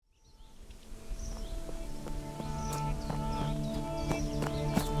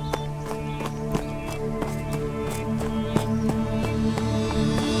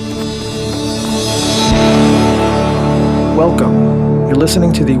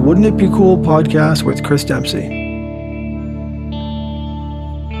listening to the Wouldn't It Be Cool podcast with Chris Dempsey.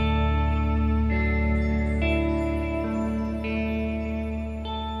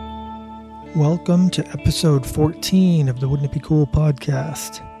 Welcome to episode 14 of the Wouldn't It Be Cool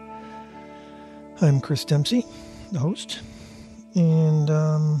podcast. I'm Chris Dempsey, the host, and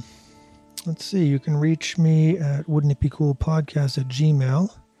let's see, you can reach me at wouldn'titbecoolpodcast@gmail.com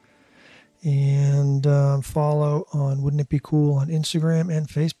and follow on Wouldn't It Be Cool on Instagram and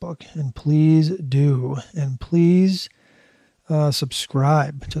Facebook. And please do. And please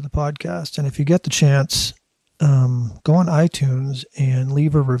subscribe to the podcast. And if you get the chance, go on iTunes and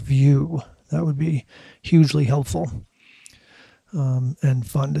leave a review. That would be hugely helpful and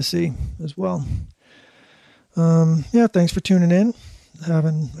fun to see as well. Thanks for tuning in.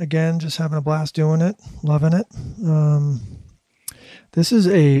 Just having a blast doing it. Loving it. This is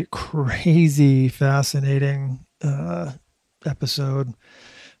a crazy, fascinating episode,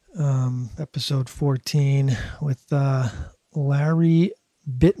 episode 14 with Larry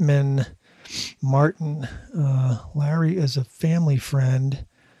Bittman Martin. Larry is a family friend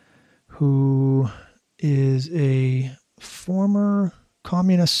who is a former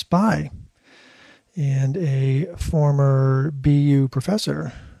communist spy and a former BU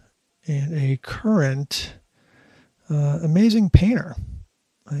professor and a current amazing painter.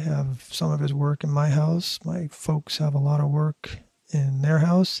 I have some of his work in my house. My folks have a lot of work in their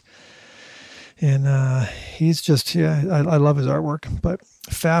house. And he's just, I love his artwork, but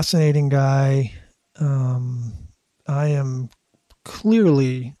fascinating guy. I am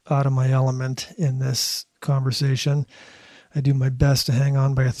clearly out of my element in this conversation. I do my best to hang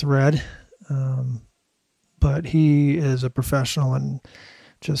on by a thread. But he is a professional and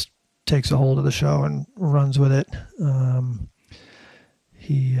just takes a hold of the show and runs with it.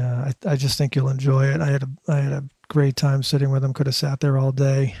 I just think you'll enjoy it. I had a great time sitting with him. Could have sat there all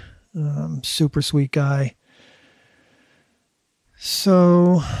day. Super sweet guy.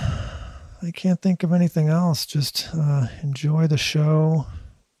 So I can't think of anything else. Just enjoy the show.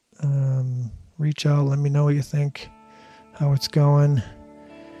 Reach out. Let me know what you think, how it's going,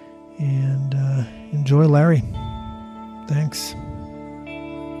 and enjoy Larry. Thanks.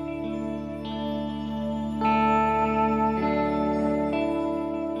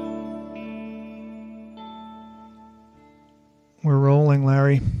 We're rolling,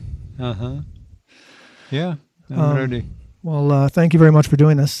 Larry. Yeah, I'm ready. Well, thank you very much for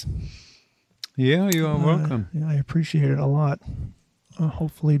doing this. Yeah, you are welcome. Yeah, I appreciate it a lot.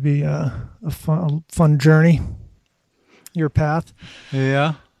 Hopefully be a fun journey, your path.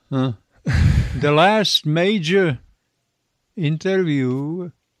 Yeah. The last major interview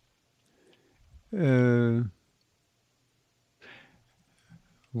a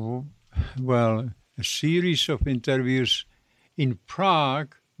series of interviews in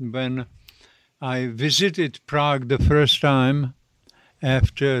Prague when I visited Prague the first time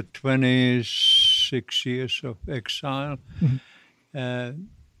after 26 years of exile. Mm-hmm.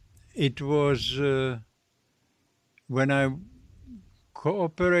 It was when I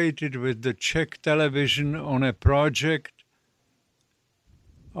cooperated with the Czech television on a project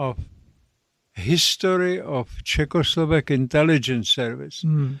of history of Czechoslovak intelligence service.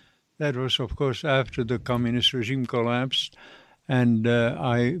 Mm. That was, of course, after the communist regime collapsed. And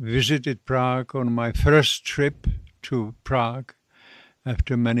I visited Prague on my first trip to Prague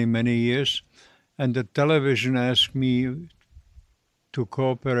after many, many years. And the television asked me to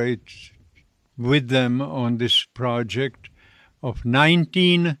cooperate with them on this project of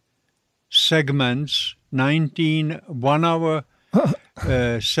 19 segments, 19 one-hour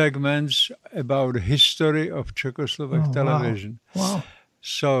segments about the history of Czechoslovak television. Wow.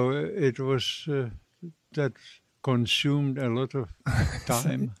 So it was that consumed a lot of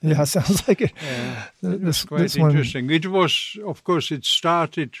time. Yeah, sounds like it. It was quite interesting. It was, of course, it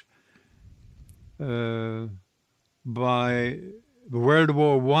started by World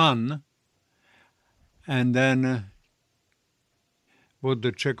War I, and then what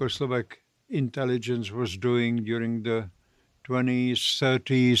the Czechoslovak intelligence was doing during the 20s,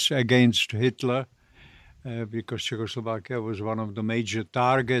 30s against Hitler, because Czechoslovakia was one of the major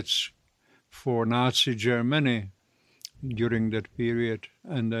targets for Nazi Germany during that period,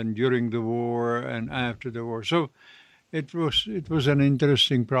 and then during the war and after the war. So it was an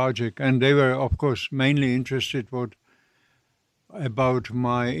interesting project, and they were, of course, mainly interested about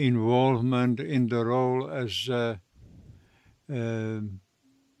my involvement in the role as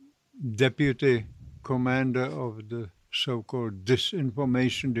deputy commander of the so-called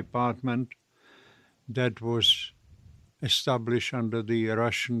disinformation department that was established under the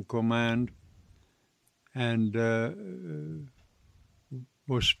Russian command. And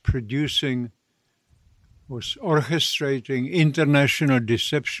was orchestrating international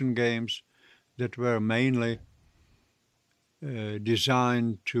deception games that were mainly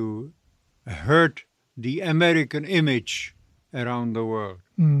designed to hurt the American image around the world.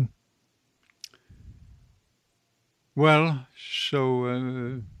 Mm. Well,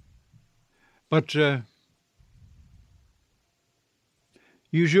 so, but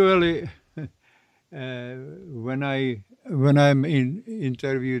usually when I'm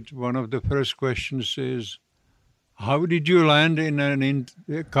interviewed, one of the first questions is, how did you land in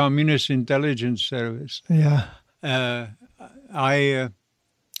a communist intelligence service? Yeah.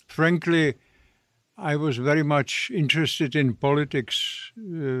 Frankly, I was very much interested in politics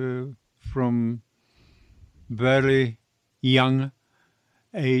from very young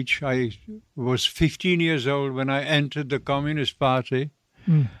age. I was 15 years old when I entered the Communist Party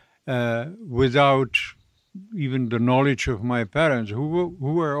without even the knowledge of my parents, who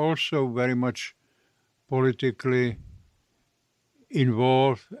were also very much politically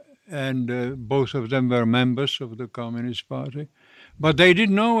involved, and both of them were members of the Communist Party. But they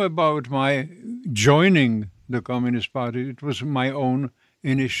didn't know about my joining the Communist Party. It was my own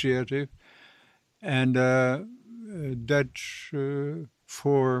initiative. And that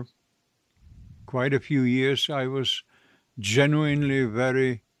for quite a few years I was genuinely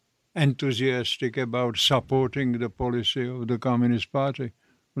very enthusiastic about supporting the policy of the Communist Party. I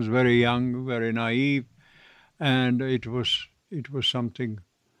was very young, very naive, and it was something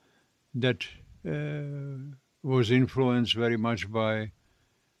that was influenced very much by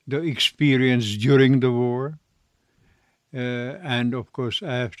the experience during the war, and of course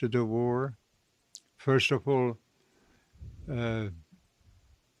after the war. First of all,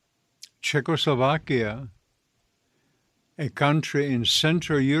 Czechoslovakia, a country in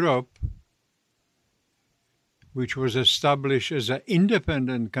Central Europe, which was established as an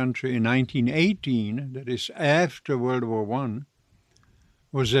independent country in 1918, that is after World War I,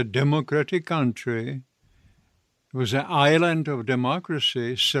 was a democratic country, was an island of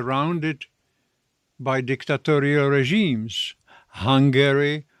democracy surrounded by dictatorial regimes.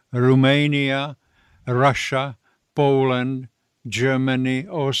 Hungary, Romania, Russia, Poland, Germany,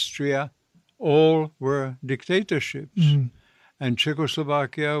 Austria, all were dictatorships. Mm. And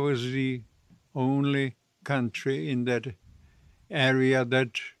Czechoslovakia was the only country in that area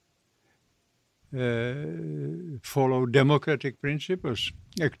that followed democratic principles.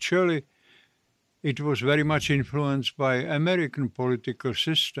 Actually, it was very much influenced by American political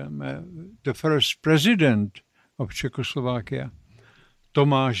system. The first president of Czechoslovakia,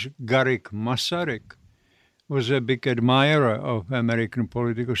 Tomáš Garrigue Masaryk, was a big admirer of American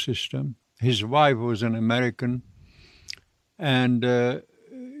political system. His wife was an American, and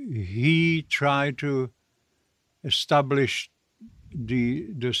he tried to establish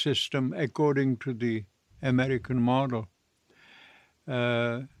the system according to the American model.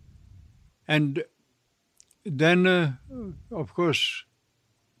 And then, of course,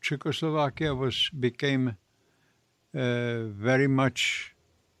 Czechoslovakia became very much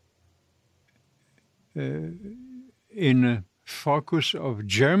in focus of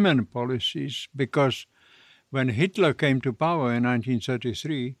German policies, because when Hitler came to power in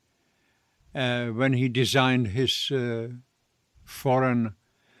 1933, when he designed his foreign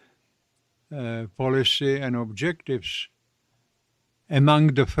policy and objectives,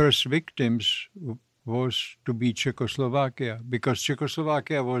 among the first victims was to be Czechoslovakia, because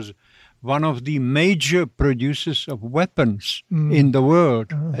Czechoslovakia was one of the major producers of weapons in the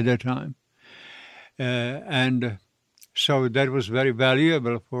world at that time. And so that was very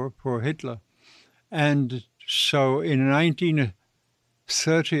valuable for Hitler. And so in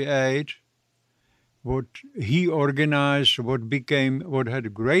 1938, what he organized, what had a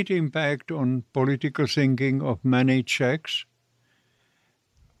great impact on political thinking of many Czechs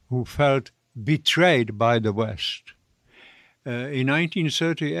who felt betrayed by the West. In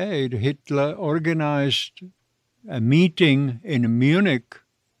 1938, Hitler organized a meeting in Munich,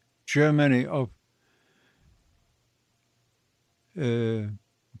 Germany, of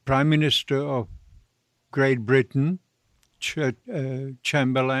Prime Minister of Great Britain,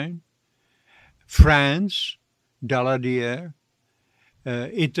 Chamberlain, France, Daladier,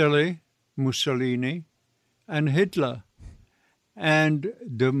 Italy, Mussolini, and Hitler. And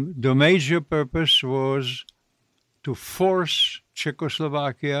the major purpose was to force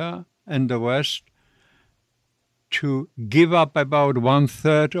Czechoslovakia and the West to give up about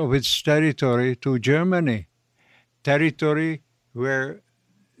 1/3 of its territory to Germany, territory where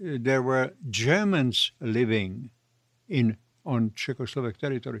there were Germans living in on Czechoslovak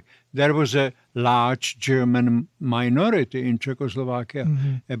territory. There was a large German minority in Czechoslovakia,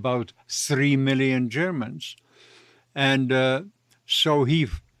 about 3 million Germans. And so he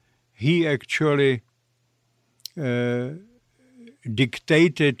actually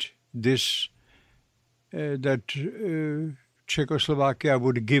dictated this, that Czechoslovakia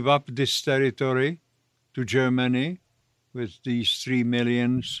would give up this territory to Germany with these 3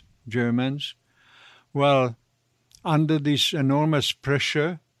 million Germans. Well, under this enormous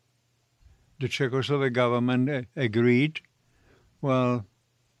pressure, the Czechoslovak government agreed. Well,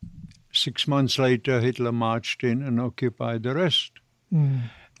 6 months later, Hitler marched in and occupied the rest. Mm.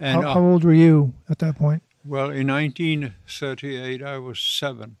 And How old were you at that point? well, in 1938, I was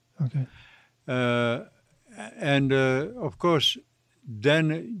 7. Okay. And of course,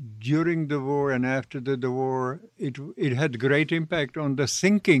 then during the war and after the war, it had great impact on the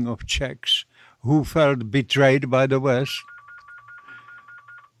thinking of Czechs who felt betrayed by the West.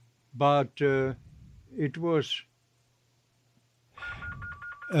 But it was,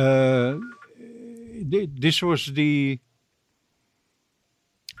 this was the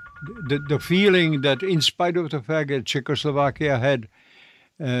feeling that in spite of the fact that Czechoslovakia had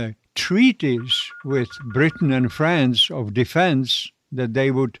treaties with Britain and France of defense, that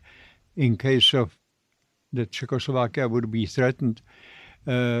they would, in case of the Czechoslovakia would be threatened,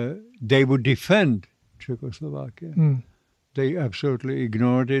 they would defend Czechoslovakia. They absolutely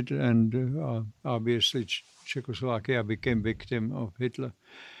ignored it, and obviously Czechoslovakia became victim of Hitler.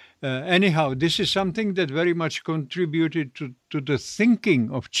 Anyhow, this is something that very much contributed to the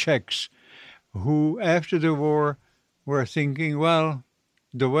thinking of Czechs, who after the war were thinking, well,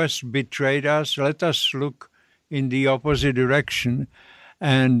 the West betrayed us, let us look in the opposite direction.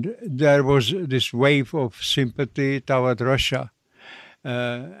 And there was this wave of sympathy toward Russia.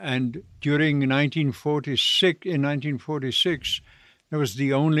 And during 1946, there was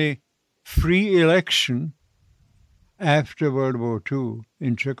the only free election after World War II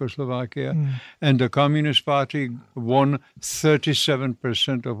in Czechoslovakia, and the Communist Party won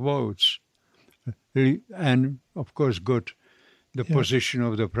 37% of votes. And, of course, got the position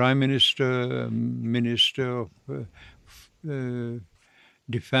of the Prime Minister, Minister of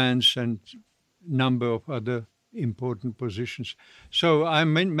Defense, and number of other important positions. So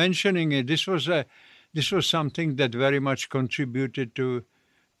I'm mentioning it. This was something that very much contributed to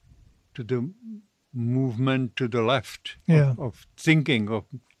the movement to the left of thinking of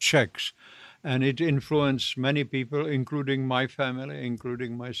Czechs, and it influenced many people, including my family,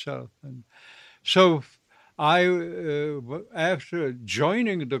 including myself. And so I, after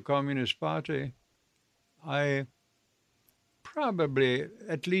joining the Communist Party, I probably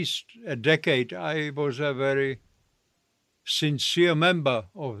at least a decade, I was a very sincere member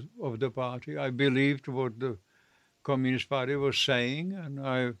of the party. I believed what the Communist Party was saying, and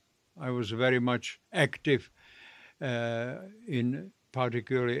I was very much active, in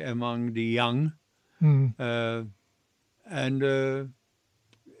particularly among the young, and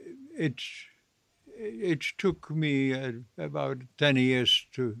it took me about 10 years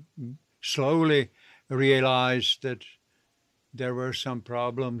to slowly realize that there were some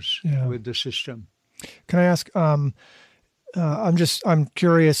problems with the system. Can I ask? I'm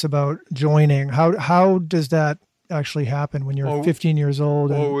curious about joining. How does that actually happen when you're 15 years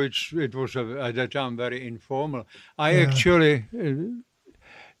old? It was at that time very informal. Actually,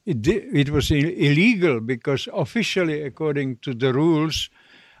 it was illegal because officially, according to the rules,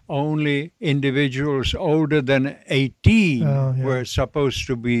 only individuals older than 18 were supposed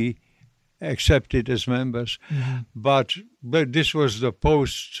to be accepted as members. But this was the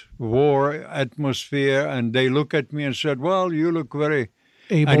post-war atmosphere, and they look at me and said, well, you look very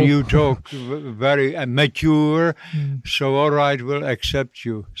able, and you talk very mature, so all right, we'll accept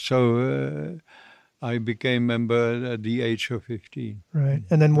you. So I became member at the age of 15. Right.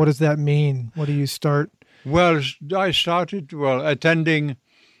 And then what does that mean? What do you start? Well, I started attending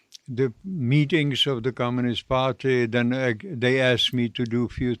the meetings of the Communist Party. Then they asked me to do a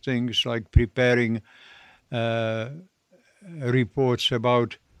few things like preparing reports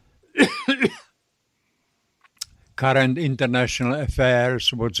about current international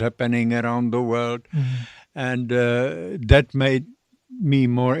affairs, what's happening around the world. And that made me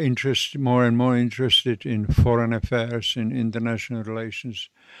more and more interested in foreign affairs, in international relations,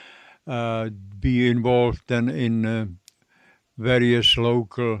 be involved then in various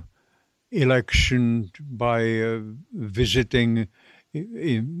local elections by visiting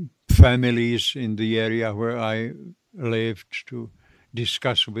families in the area where I lived to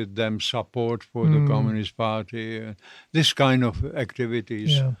discuss with them support for the Communist Party, this kind of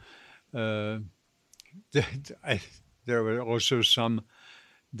activities. there were also some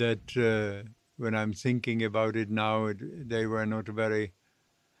that, when I'm thinking about it now, they were not very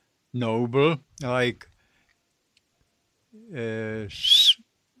noble, like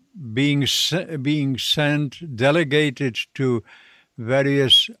being sent, delegated to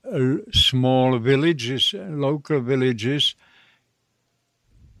various small villages, local villages,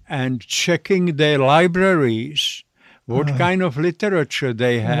 and checking their libraries, what kind of literature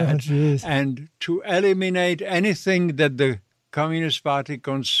they had, and to eliminate anything that the Communist Party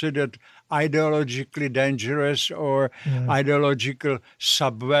considered ideologically dangerous or ideological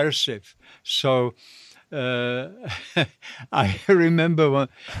subversive. So I remember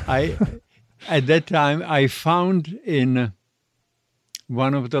at that time I found in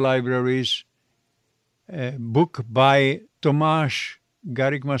one of the libraries a book by Tomáš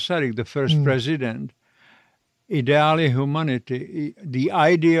Garrigue Masaryk, the first president, Ideály humanity, the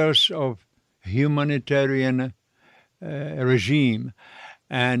ideals of humanitarian regime.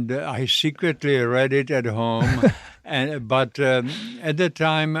 And I secretly read it at home, but at the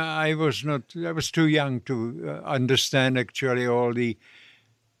time I was too young to understand actually all the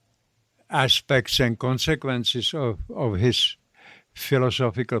aspects and consequences of his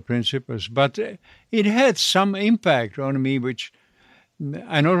philosophical principles. But it had some impact on me,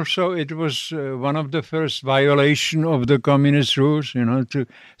 and also it was one of the first violation of the communist rules, to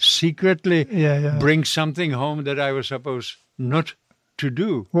secretly bring something home that I was supposed not to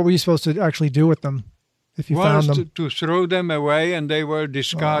do. What were you supposed to actually do with them if you found them? To throw them away, and they were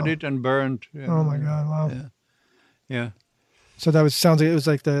discarded and burned. Oh my God! Wow. Yeah. So sounds like it was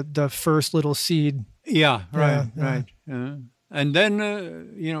like the first little seed. Yeah. Right. Right. And then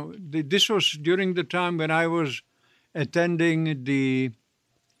this was during the time when I was attending the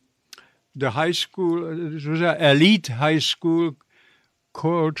high school. It was an elite high school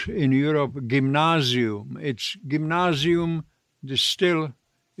called in Europe gymnasium. It's gymnasium.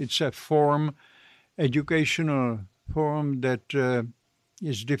 It's a educational form that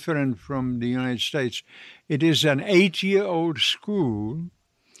is different from the United States. It is an 8-year-old school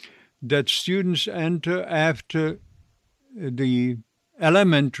that students enter after the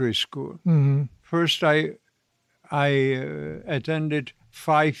elementary school. Mm-hmm. First, I attended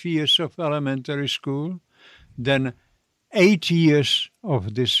 5 years of elementary school, then 8 years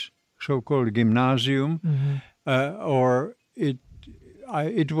of this so-called gymnasium, or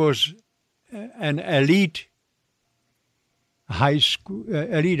it was an elite high school.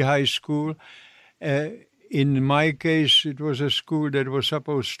 In my case, it was a school that was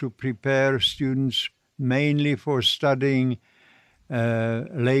supposed to prepare students mainly for studying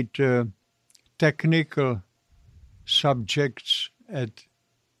later technical subjects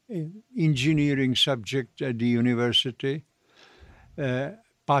engineering subjects at the university,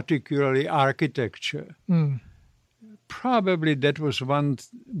 particularly architecture. Probably that was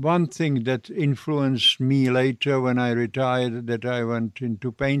one thing that influenced me later when I retired, that I went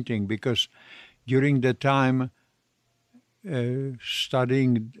into painting, because during the time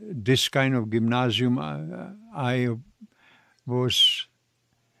studying this kind of gymnasium, I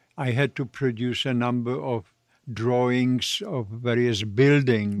had to produce a number of drawings of various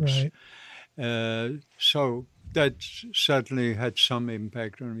buildings. Right. So that certainly had some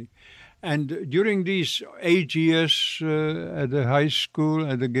impact on me. And during these 8 years at the high school,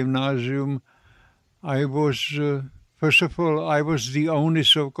 at the gymnasium, I was, first of all, I was the only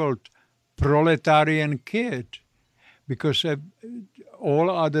so-called proletarian kid, because all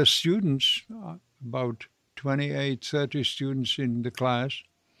other students, about 28, 30 students in the class,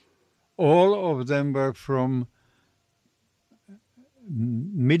 all of them were from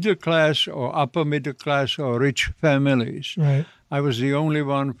middle class or upper middle class or rich families. Right. I was the only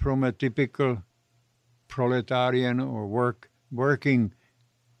one from a typical proletarian or working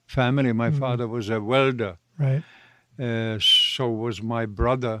family. My father was a welder. Right. So was my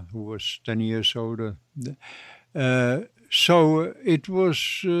brother, who was 10 years older. So it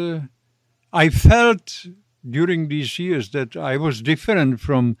was, I felt during these years that I was different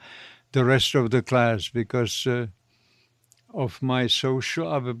from the rest of the class because of my social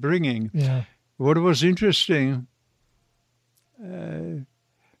upbringing. Yeah. What was interesting,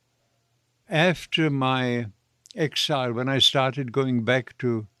 after my exile, when I started going back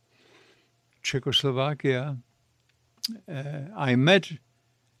to Czechoslovakia, I met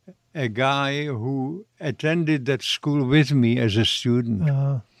a guy who attended that school with me as a student.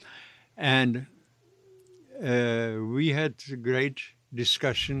 And we had great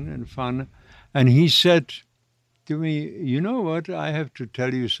discussion and fun. And he said to me, you know what, I have to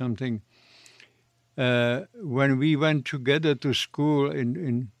tell you something. When we went together to school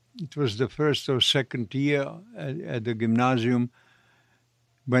in it was the first or second year at the gymnasium,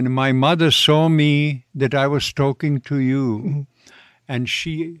 when my mother saw me that I was talking to you, and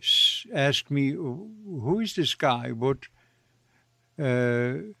she asked me, "Who is this guy? What?"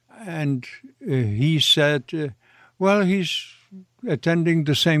 And he said, "Well, he's attending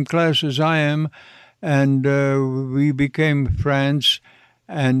the same class as I am, and we became friends."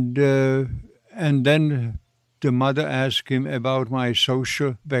 And then the mother asked him about my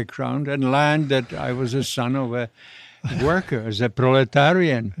social background and learned that I was a son of a worker, as a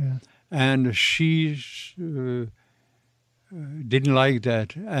proletarian. Yeah. And she didn't like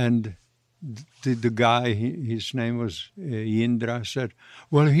that. And the guy, his name was Yindra, said,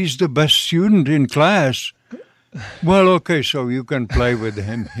 "Well, he's the best student in class." Well, okay, so you can play with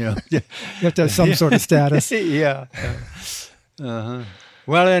him. You have to have some sort of status. Yeah. Uh-huh.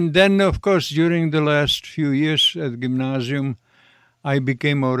 Well, and then, of course, during the last few years at gymnasium, I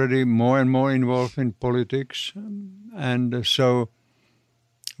became already more and more involved in politics. And so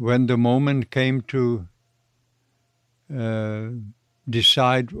when the moment came to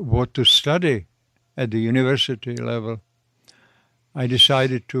decide what to study at the university level, I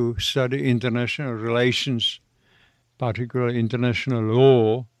decided to study international relations, particularly international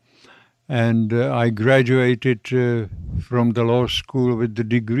law. And I graduated from the law school with the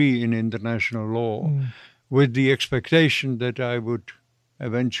degree in international law, with the expectation that I would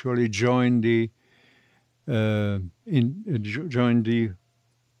eventually join the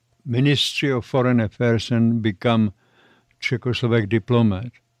Ministry of Foreign Affairs and become Czechoslovak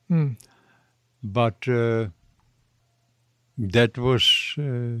diplomat. But that was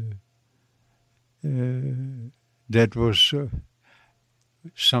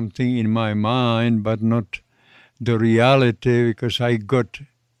something in my mind, but not the reality, because I got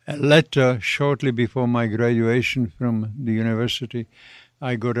a letter shortly before my graduation from the university.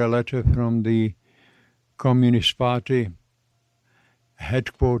 I got a letter from the Communist Party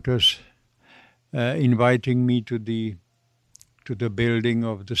headquarters inviting me to the building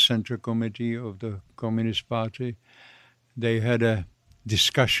of the Central Committee of the Communist Party. They had a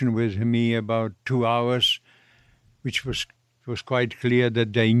discussion with me about 2 hours, which was quite clear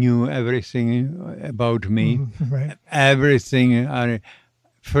that they knew everything about me. Right. Everything.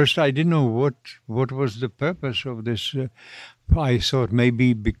 First, I didn't know what was the purpose of this. I thought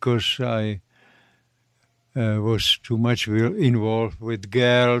maybe because I was too much involved with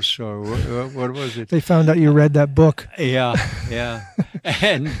girls, or what was it? They found out you read that book. Yeah.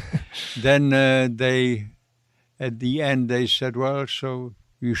 And then at the end, they said, "Well, so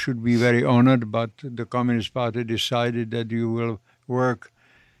you should be very honored, but the Communist Party decided that you will work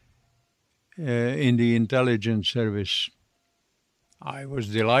in the intelligence service." I was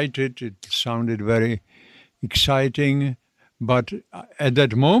delighted. It sounded very exciting. But at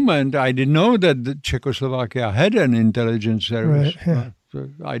that moment, I didn't know that Czechoslovakia had an intelligence service. Right,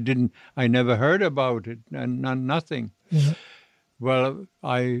 yeah. I never heard about it, and nothing. Yeah. Well,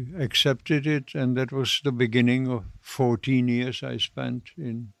 I accepted it, and that was the beginning of 14 years I spent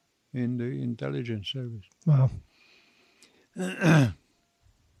in the intelligence service. Wow.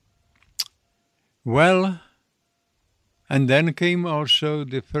 Well, and then came also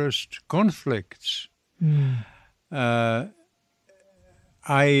the first conflicts.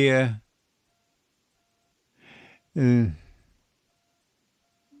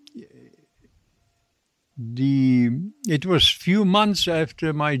 It was few months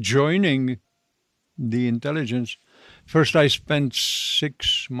after my joining the intelligence. First, I spent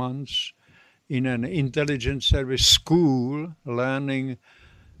 6 months in an intelligence service school learning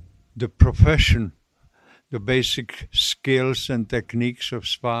the profession, the basic skills and techniques of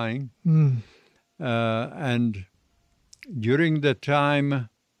spying. And during the time,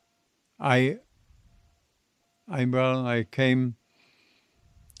 I came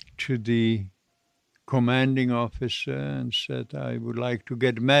to the commanding officer and said, "I would like to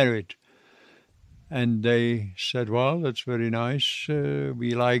get married." And they said, "Well, that's very nice.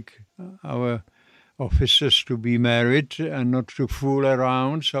 We like our officers to be married and not to fool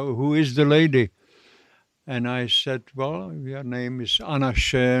around. So who is the lady?" And I said, "Well, your name is Anna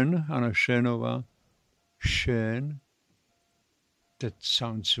Schön, Anna Schönova. Schön. That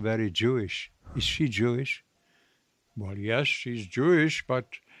sounds very Jewish. Is she Jewish?" "Well, yes, she's Jewish,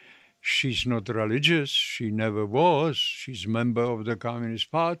 but she's not religious. She never was. She's a member of the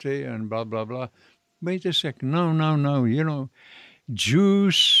Communist Party and blah, blah, blah." Wait a second. No. You know,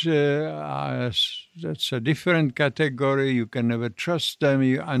 Jews, that's a different category. You can never trust them.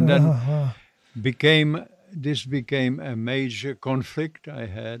 And then became this became a major conflict I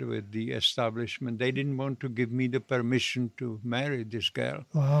had with the establishment. They didn't want to give me the permission to marry this girl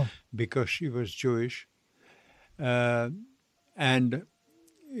Wow. because she was Jewish. And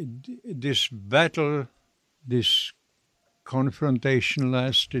this battle, this confrontation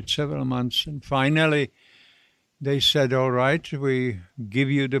lasted several months. And finally, they said, all right, we give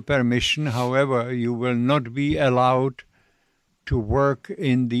you the permission. However, you will not be allowed to work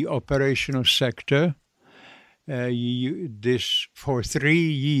in the operational sector. For 3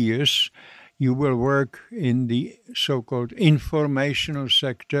 years, you will work in the so-called informational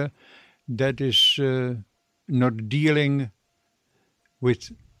sector, that is not dealing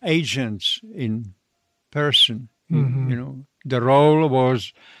with agents in person. Mm-hmm. The role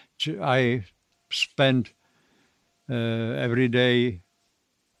was, I spent every day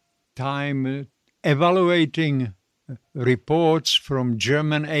time evaluating reports from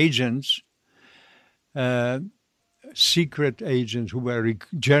German agents, secret agents who were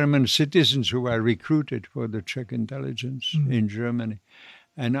German citizens who were recruited for the Czech intelligence in Germany.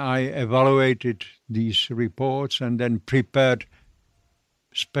 And I evaluated these reports and then prepared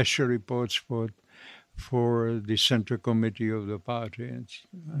special reports for the Central Committee of the party and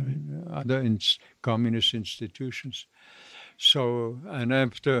other communist institutions. So, and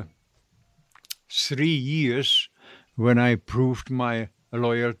after 3 years, when I proved my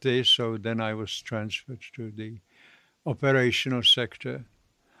loyalty, so then I was transferred to the operational sector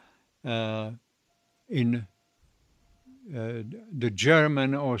in the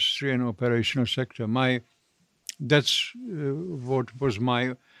German-Austrian operational sector. That's what was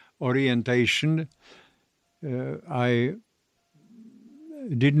my orientation. I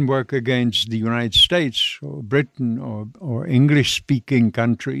didn't work against the United States or Britain or English-speaking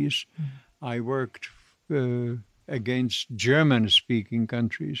countries. I worked against German-speaking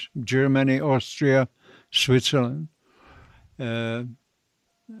countries, Germany, Austria, Switzerland. And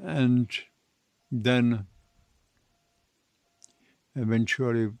then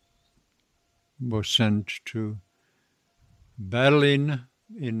eventually was sent to Berlin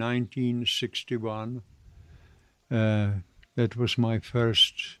in 1961. That was my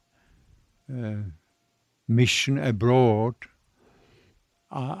first mission abroad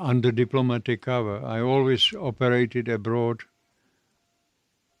under diplomatic cover. I always operated abroad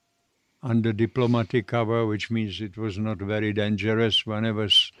under diplomatic cover, which means it was not very dangerous. Whenever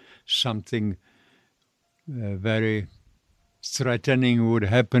something very threatening would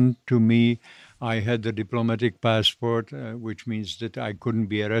happen to me, I had the diplomatic passport, which means that I couldn't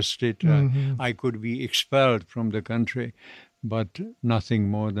be arrested. I could be expelled from the country, but nothing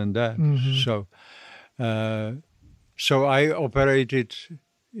more than that. So I operated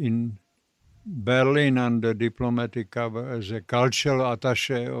in Berlin under diplomatic cover as a cultural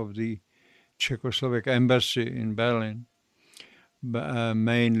attaché of the Czechoslovak embassy in Berlin,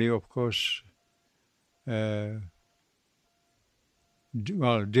 mainly, of course,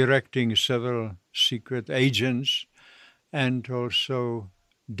 directing several secret agents and also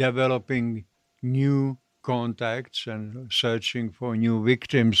developing new contacts and searching for new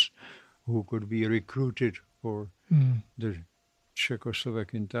victims who could be recruited for the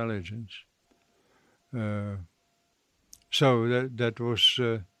Czechoslovak intelligence. So that was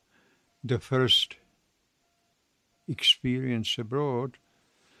the first experience abroad.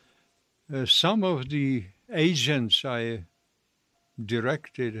 Some of the agents I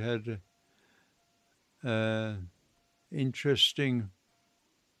directed had interesting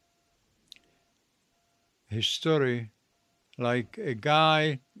history, like a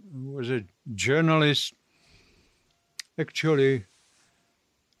guy who was a journalist, actually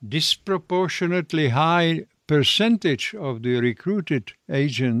disproportionately high percentage of the recruited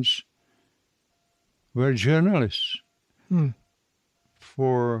agents were journalists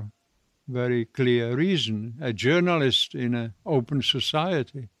for very clear reason. A journalist in an open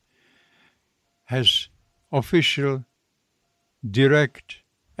society has official, direct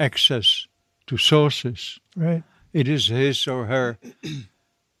access to sources. Right. It is his or her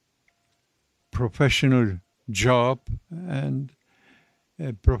professional job and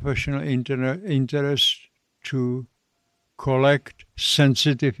a professional interest to collect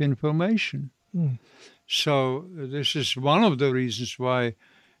sensitive information. So this is one of the reasons why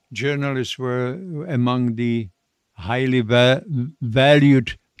journalists were among the highly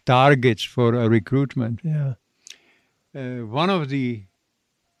valued targets for a recruitment. Yeah. One of the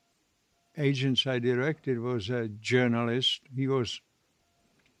agents I directed was a journalist. He was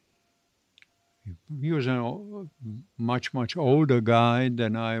a much older guy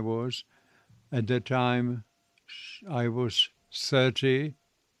than I was. At that time, I was 30,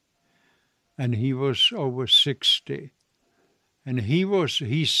 and he was over 60. And he was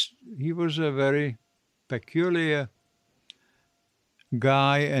a very peculiar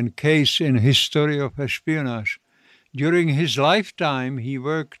guy and case in history of espionage. During his lifetime, he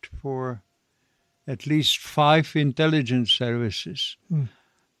worked for at least 5 intelligence services.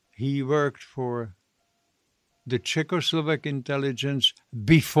 He worked for the Czechoslovak intelligence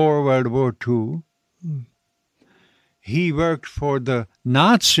before World War II. He worked for the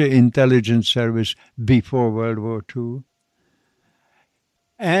Nazi intelligence service before World War II.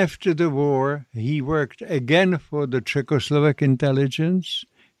 After the war, he worked again for the Czechoslovak intelligence.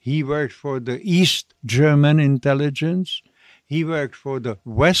 He worked for the East German intelligence. He worked for the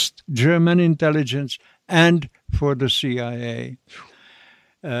West German intelligence and for the CIA.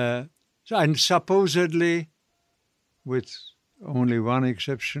 And supposedly, with only one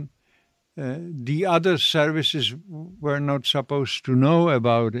exception, the other services were not supposed to know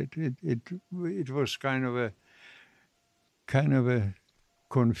about it. It was kind of a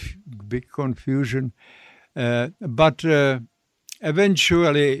big confusion, but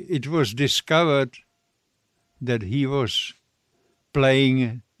eventually it was discovered that he was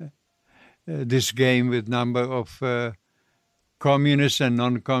playing this game with number of communist and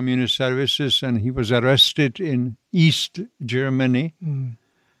non-communist services, and he was arrested in East Germany,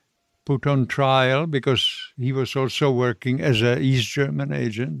 put on trial because he was also working as an East German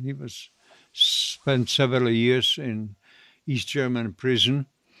agent. He spent several years in East German prison,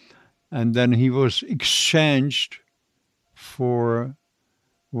 and then he was exchanged for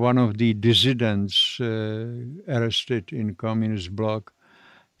one of the dissidents arrested in communist bloc.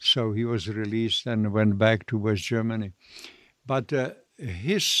 So he was released and went back to West Germany. But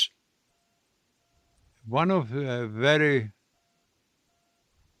one of very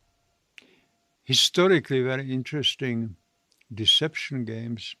historically very interesting deception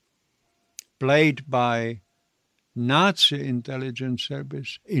games played by Nazi intelligence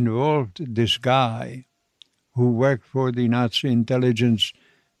service involved this guy who worked for the Nazi intelligence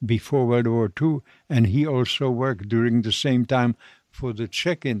before World War II, and he also worked during the same time for the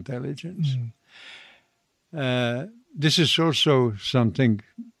Czech intelligence. This is also something,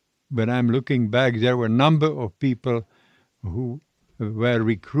 when I'm looking back, there were a number of people who were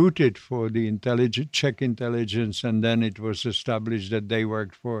recruited for the Czech intelligence, and then it was established that they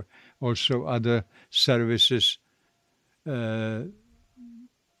worked for also other services.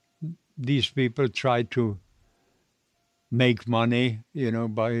 These people tried to make money,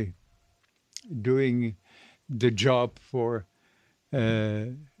 by doing the job for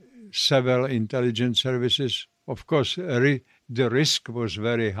several intelligence services. Of course, the risk was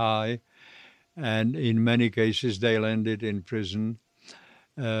very high, and in many cases they landed in prison,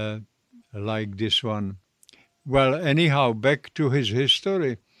 like this one. Well, anyhow, back to his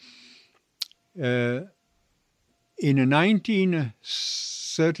history. In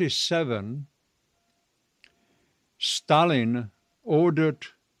 1937, Stalin ordered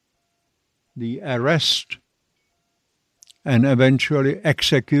the arrest and eventually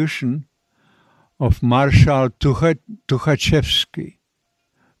execution of Marshal Tukhachevsky.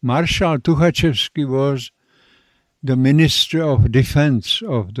 Marshal Tukhachevsky was the Minister of Defense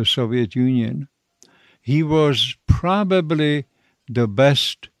of the Soviet Union. He was probably the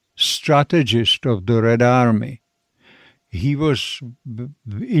best strategist of the Red Army. He was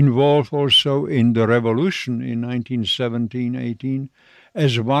involved also in the revolution in 1917-18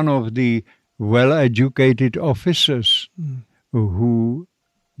 as one of the well-educated officers who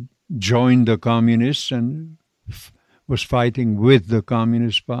joined the communists and was fighting with the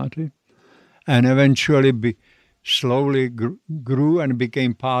Communist Party, and eventually slowly grew and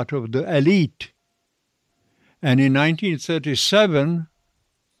became part of the elite. And in 1937,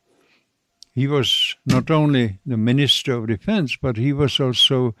 he was not only the Minister of Defense, but he was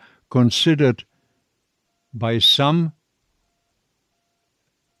also considered by some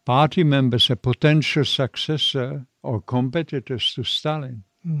party members a potential successor or competitors to Stalin.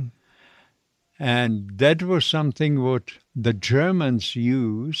 And that was something what the Germans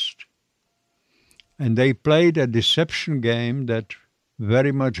used, and they played a deception game that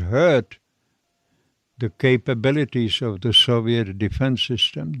very much hurt the capabilities of the Soviet defense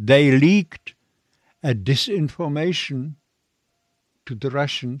system. They leaked a disinformation to the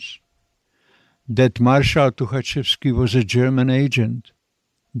Russians that Marshal Tukhachevsky was a German agent,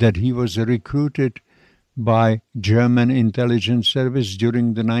 that he was recruited by German intelligence service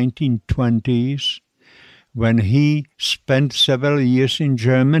during the 1920s, when he spent several years in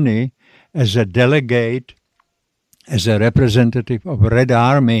Germany as a delegate, as a representative of Red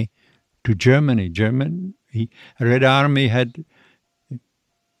Army to Germany. Red Army had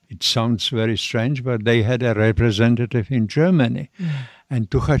It sounds very strange, but they had a representative in Germany. And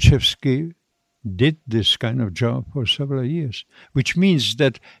Tukhachevsky did this kind of job for several years, which means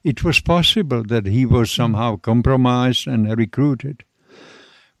that it was possible that he was somehow compromised and recruited.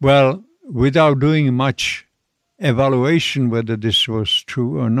 Well, without doing much evaluation whether this was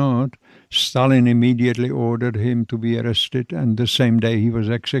true or not, Stalin immediately ordered him to be arrested, and the same day he was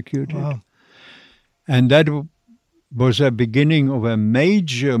executed. Wow. And that was a beginning of a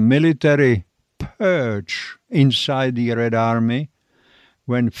major military purge inside the Red Army,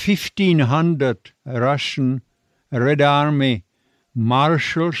 when 1,500 Russian Red Army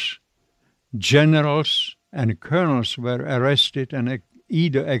marshals, generals, and colonels were arrested and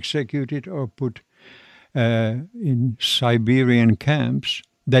either executed or put in Siberian camps.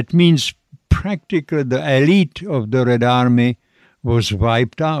 That means practically the elite of the Red Army was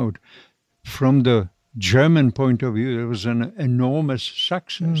wiped out. From the German point of view, it was an enormous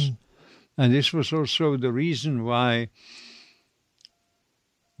success. And this was also the reason why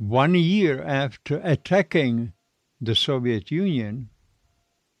 1 year after attacking the Soviet Union,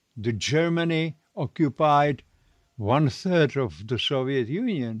 the Germany occupied 1/3 of the Soviet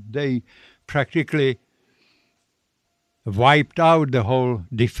Union. They practically wiped out the whole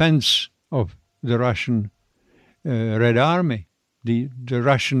defense of the Russian Red Army. The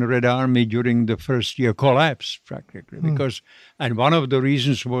Russian Red Army during the first year collapsed practically because, and one of the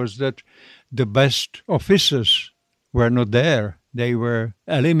reasons was that the best officers were not there. They were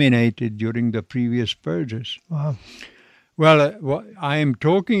eliminated during the previous purges. Wow. Well, I am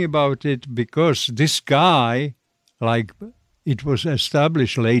talking about it because this guy, like it was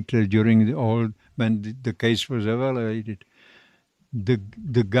established later during when the case was evaluated,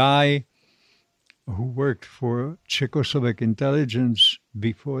 the guy who worked for Czechoslovak intelligence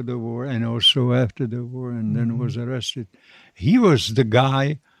before the war and also after the war and then was arrested, he was the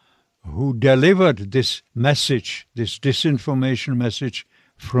guy who delivered this message, this disinformation message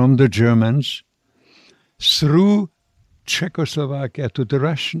from the Germans through Czechoslovakia to the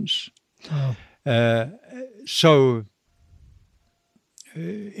Russians. Wow. So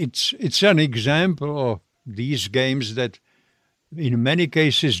it's an example of these games that in many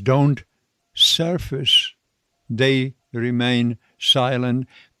cases don't surface. They remain silent,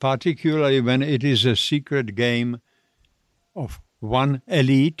 particularly when it is a secret game of one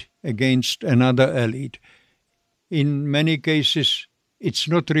elite against another elite. In many cases, it's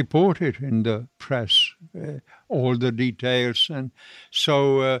not reported in the press, all the details. And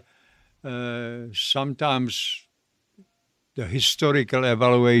so sometimes the historical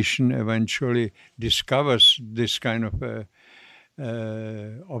evaluation eventually discovers this kind of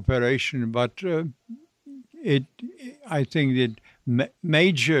operation. But I think that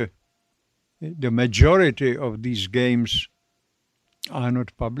the majority of these games are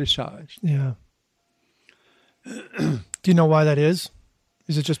not publicized. Yeah. Do you know why that is?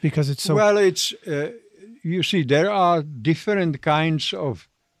 Is it just because it's so... Well, it's, you see, there are different kinds of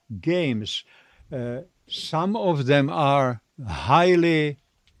games. Some of them are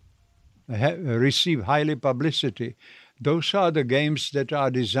receive highly publicity. Those are the games that are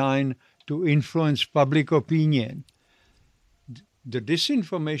designed to influence public opinion. The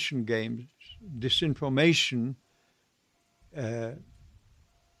disinformation games,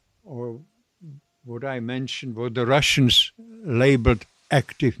 or what I mentioned, what the Russians labeled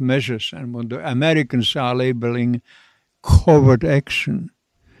active measures and what the Americans are labeling covert action.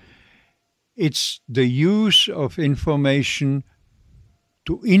 It's the use of information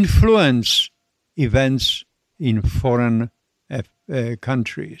to influence events in foreign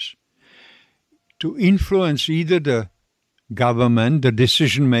countries, to influence either the government, the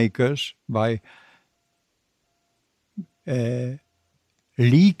decision makers, by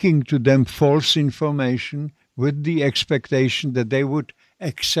leaking to them false information with the expectation that they would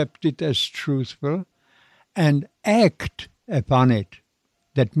accept it as truthful and act upon it.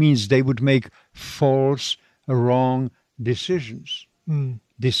 That means they would make false, wrong decisions,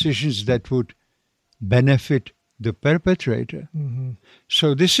 decisions that would benefit the perpetrator.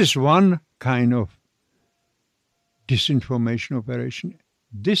 So this is one kind of disinformation operation.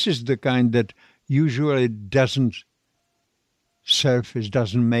 This is the kind that usually doesn't surface,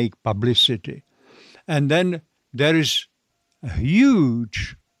 doesn't make publicity. And then there is a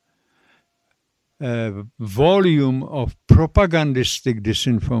huge volume of propagandistic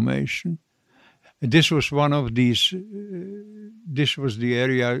disinformation. This was one of these, this was the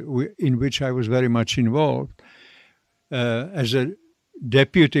area in which I was very much involved. As a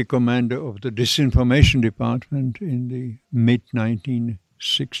deputy commander of the disinformation department in the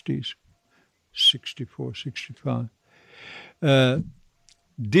mid-1960s, 64, 65.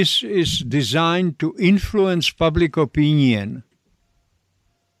 this is designed to influence public opinion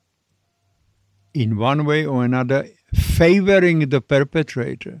in one way or another, favoring the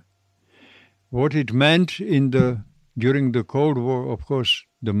perpetrator. What it meant during the Cold War, of course,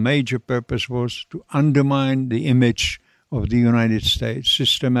 the major purpose was to undermine the image of the United States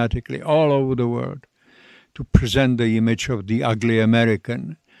systematically all over the world, to present the image of the ugly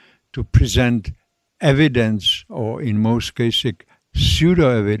American, to present evidence, or in most cases,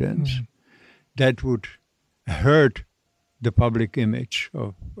 pseudo-evidence, that would hurt the public image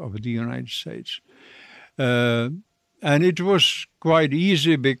of the United States. And it was quite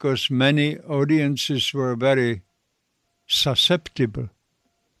easy because many audiences were very susceptible,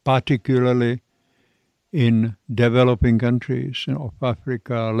 particularly in developing countries of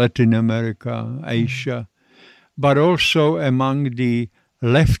Africa, Latin America, Asia, but also among the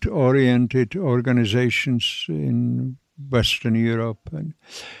left-oriented organizations in Western Europe.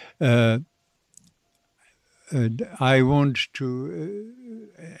 And I want to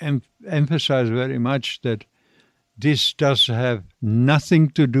emphasize very much that this does have nothing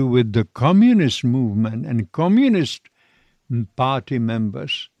to do with the communist movement and communist party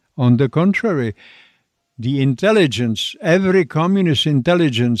members. On the contrary, the intelligence, every communist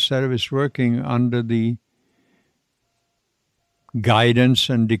intelligence service working under the guidance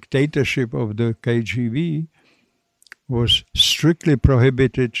and dictatorship of the KGB was strictly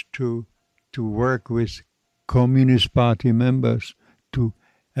prohibited to work with Communist Party members, to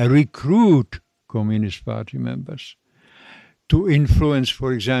recruit Communist Party members, to influence,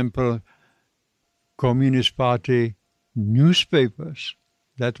 for example, Communist Party newspapers.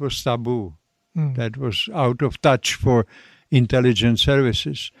 That was taboo. That was out of touch for intelligence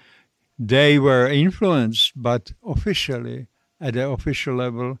services. They were influenced, but officially, at the official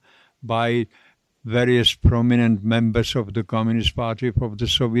level, by various prominent members of the Communist Party of the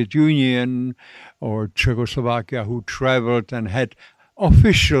Soviet Union or Czechoslovakia who traveled and had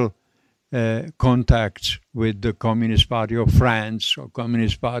official contacts with the Communist Party of France or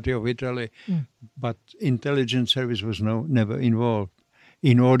Communist Party of Italy. But intelligence service was never involved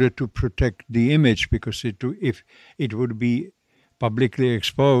in order to protect the image, because if it would be publicly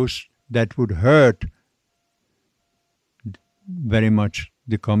exposed, that would hurt very much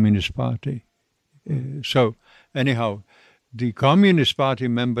the Communist Party. So anyhow, the Communist Party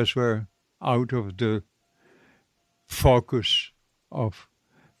members were out of the focus of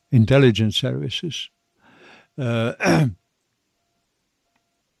intelligence services. So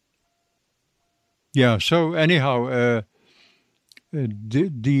anyhow,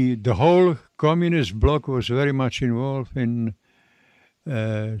 the whole communist bloc was very much involved in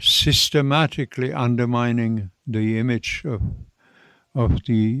systematically undermining the image of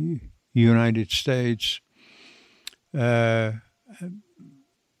the United States. My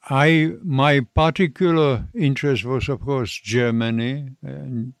particular interest was, of course, Germany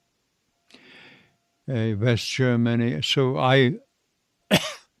and West Germany. So I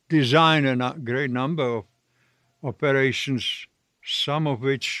designed a great number of operations, some of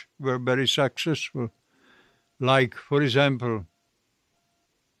which were very successful. Like, for example,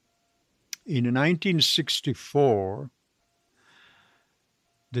 in 1964,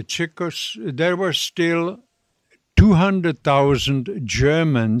 there were still 200,000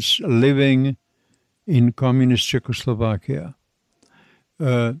 Germans living in communist Czechoslovakia.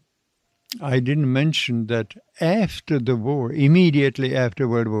 I didn't mention that after the war, immediately after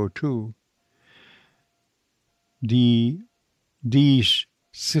World War II, these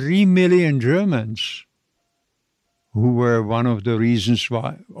 3 million Germans, who were one of the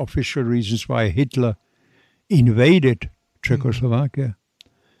official reasons why Hitler invaded Czechoslovakia,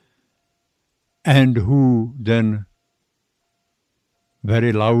 and who then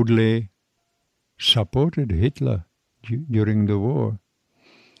very loudly supported Hitler during the war,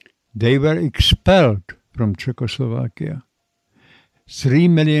 they were expelled from Czechoslovakia. 3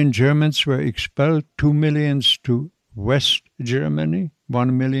 million Germans were expelled, 2 million to West Germany,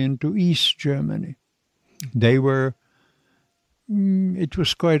 1 million to East Germany. They were, it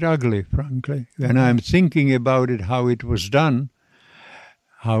was quite ugly, frankly. And I'm thinking about it, how it was done,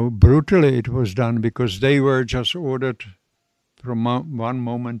 how brutally it was done, because they were just ordered from one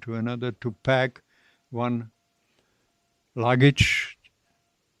moment to another to pack one luggage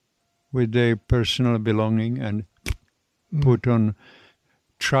with their personal belonging and put on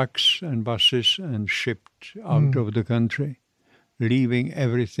trucks and buses and shipped out of the country, leaving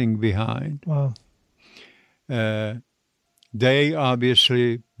everything behind. Wow. They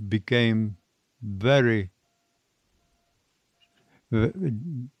obviously became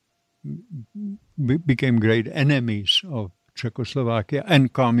became great enemies of Czechoslovakia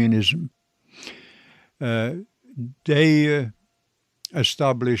and communism. They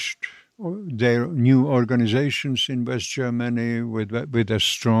established their new organizations in West Germany with a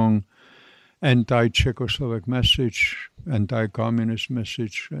strong anti-Czechoslovak message, anti-communist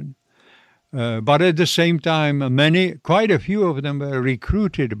message. But at the same time, quite a few of them were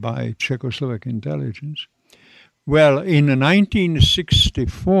recruited by Czechoslovak intelligence. Well, in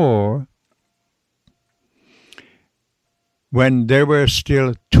 1964, when there were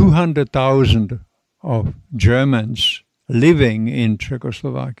still 200,000 of Germans living in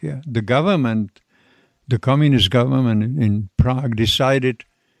Czechoslovakia, the communist government in Prague decided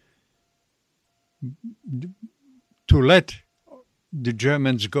to let the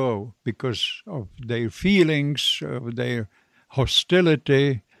Germans go because of their feelings, of their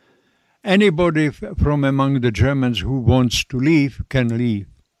hostility. Anybody from among the Germans who wants to leave can leave.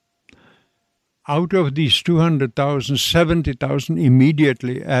 Out of these 200,000, 70,000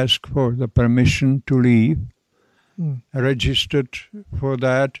 immediately asked for the permission to leave, registered for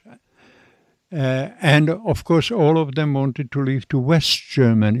that. And of course, all of them wanted to leave to West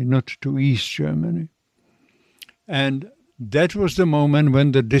Germany, not to East Germany. And that was the moment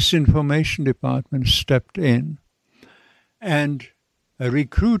when the disinformation department stepped in and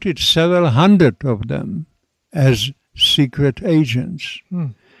recruited several hundred of them as secret agents,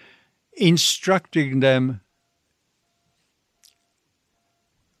 instructing them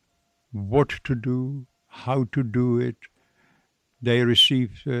what to do, how to do it. They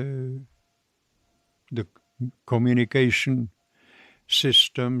received the communication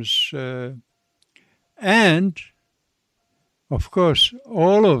systems and, of course,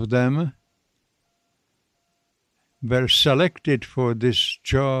 all of them were selected for this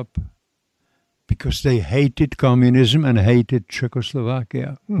job because they hated communism and hated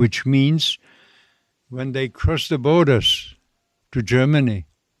Czechoslovakia, which means when they crossed the borders to Germany,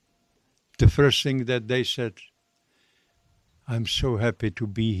 the first thing that they said, I'm so happy to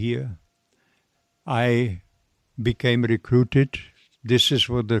be here. I became recruited. This is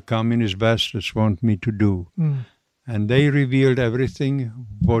what the communist bastards want me to do. And they revealed everything,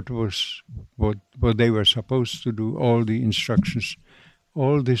 what they were supposed to do, all the instructions.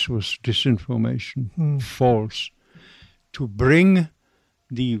 All this was disinformation, false, to bring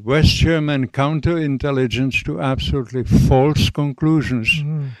the West German counterintelligence to absolutely false conclusions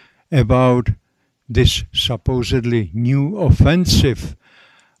about this supposedly new offensive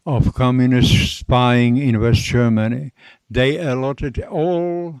of communist spying in West Germany. They allotted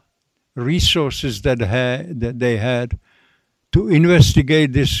all resources that they had to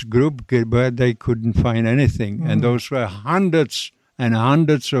investigate this group, but they couldn't find anything. And those were hundreds and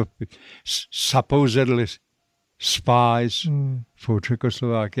hundreds of supposedly spies for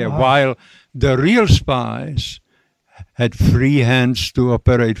Czechoslovakia, while the real spies had free hands to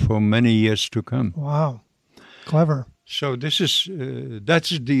operate for many years to come. Wow, clever. So that's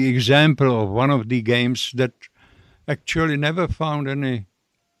the example of one of the games that actually never found any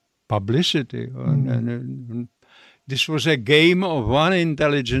publicity. This was a game of one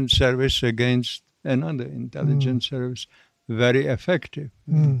intelligence service against another intelligence service. Very effective.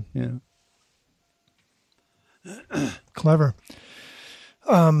 Clever.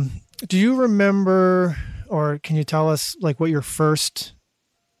 Do you remember, or can you tell us, like, what your first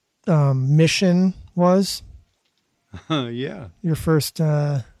mission was? Yeah. Your first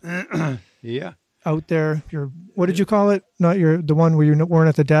yeah. out there. What did you call it? Not the one where you weren't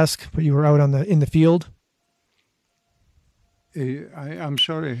at the desk, but you were out in the field. I'm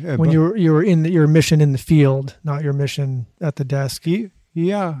sorry. When you were in your mission in the field, not your mission at the desk.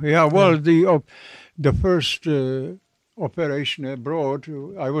 Yeah. Well, the first operation abroad,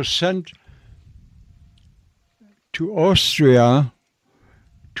 I was sent to Austria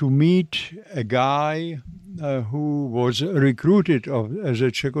to meet a guy who was recruited as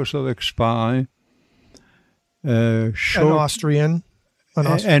a Czechoslovak spy. An Austrian.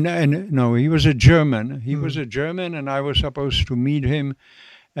 And no, he was a German. He was a German, and I was supposed to meet him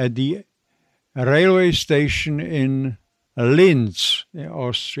at the railway station in Linz,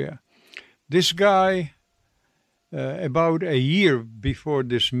 Austria. This guy, about a year before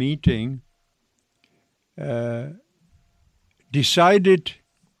this meeting, decided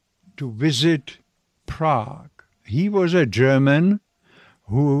to visit Prague. He was a German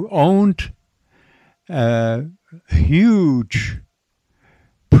who owned a huge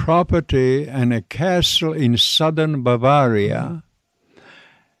property and a castle in southern Bavaria,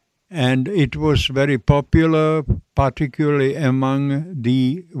 and it was very popular, particularly among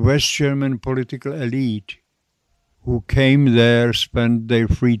the West German political elite who came there, spent their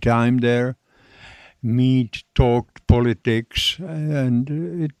free time there. meet, talked politics, and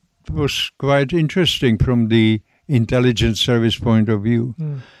it was quite interesting from the intelligence service point of view.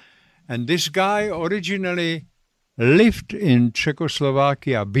 And this guy originally lived in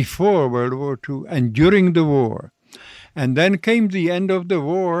Czechoslovakia before World War II and during the war. And then came the end of the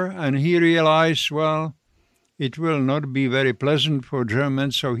war, and he realized, well, it will not be very pleasant for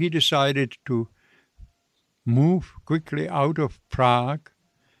Germans, so he decided to move quickly out of Prague,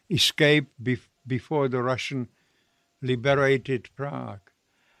 escape before the Russian liberated Prague.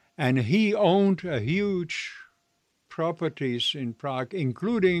 And he owned a huge properties in Prague,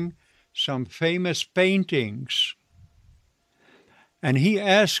 including some famous paintings. And he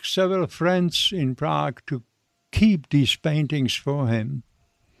asked several friends in Prague to keep these paintings for him.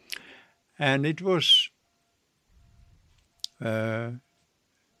 And it was at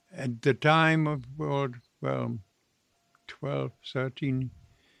the time of, 12, 13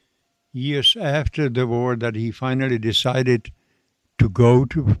 years after the war that he finally decided to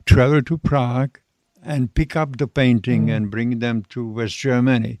travel to Prague and pick up the painting and bring them to West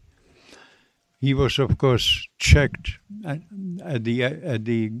Germany. He was, of course, checked at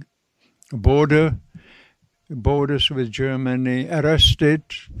the borders with Germany, arrested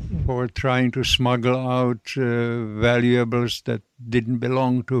for trying to smuggle out valuables that didn't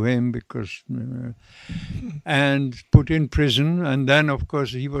belong to him, and put in prison. And then, of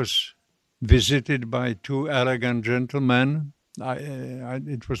course, he was visited by two elegant gentlemen.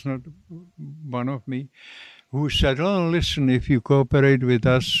 It was not one of me, who said, "Oh, listen, if you cooperate with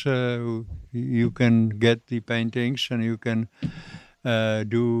us, you can get the paintings and you can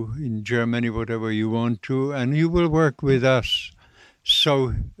do in Germany whatever you want to, and you will work with us."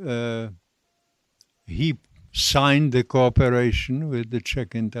 So he signed the cooperation with the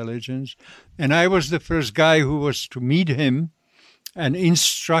Czech intelligence, and I was the first guy who was to meet him and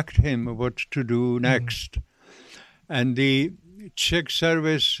instruct him what to do next. And the Czech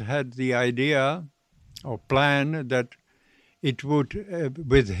service had the idea or plan that it would,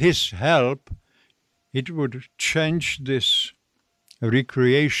 with his help, it would change this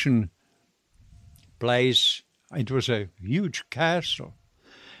recreation place. It was a huge castle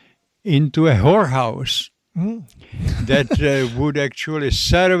into a whorehouse that would actually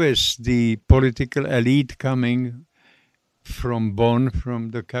service the political elite coming from Bonn, from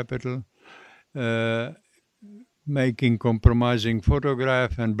the capital, making compromising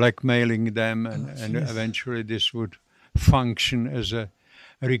photograph and blackmailing them, and eventually this would function as a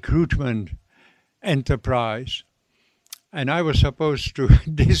recruitment enterprise. And I was supposed to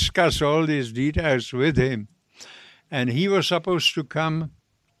discuss all these details with him. And he was supposed to come.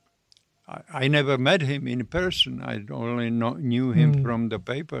 I never met him in person. I only knew him from the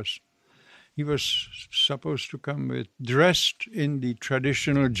papers. He was supposed to come dressed in the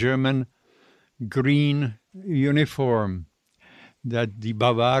traditional German green uniform that the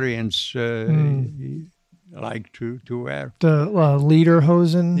Bavarians like to wear. The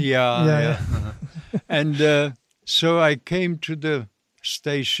Lederhosen? Yeah. And so I came to the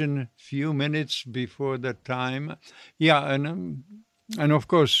station a few minutes before the time. Yeah, and of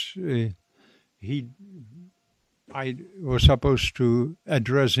course, I was supposed to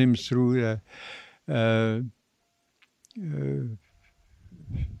address him through a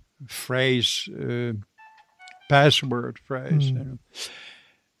password phrase.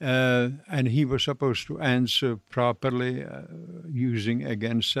 And he was supposed to answer properly using,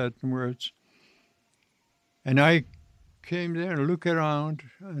 again, certain words. And I came there and looked around,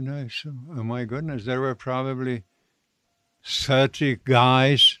 and I said, oh my goodness, there were probably 30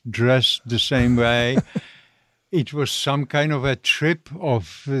 guys dressed the same way. It was some kind of a trip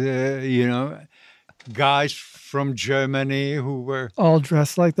of, guys from Germany who were... all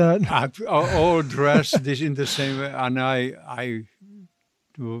dressed like that? All dressed in the same way. And I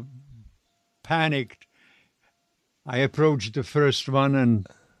panicked. I approached the first one and,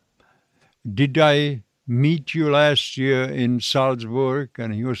 did I meet you last year in Salzburg?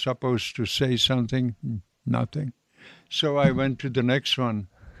 And he was supposed to say something. Nothing. So I went to the next one.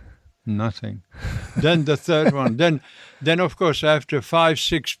 Nothing. Then the third one. Then of course, after 5,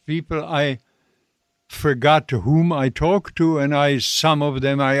 6 people, I forgot whom I talked to, and some of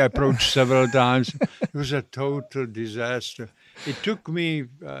them I approached several times. It was a total disaster. It took me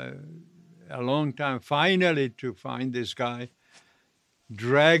a long time finally to find this guy.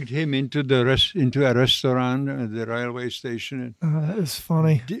 Dragged him into a restaurant at the railway station. That was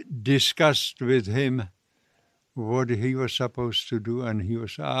funny. Discussed with him what he was supposed to do, and he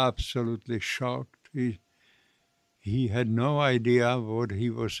was absolutely shocked. He had no idea what he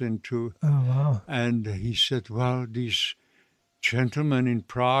was into. Oh, wow. And he said, well, these gentlemen in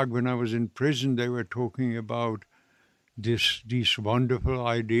Prague, when I was in prison, they were talking about these wonderful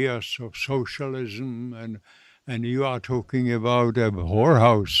ideas of socialism, and you are talking about a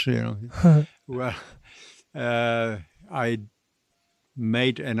whorehouse, Well, I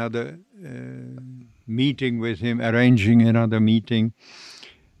made another meeting with him, arranging another meeting,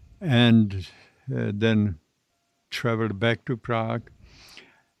 and then traveled back to Prague.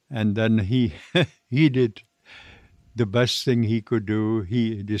 And then he did the best thing he could do.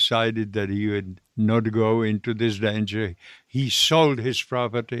 He decided that he would not go into this danger. He sold his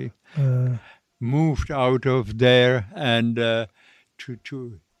property, moved out of there, and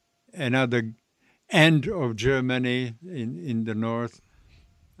to another end of Germany in the north.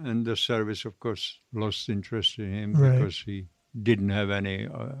 And the service, of course, lost interest in him because he didn't have any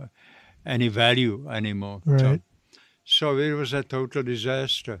value anymore. Right. So it was a total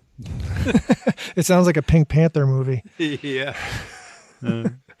disaster. It sounds like a Pink Panther movie. Yeah.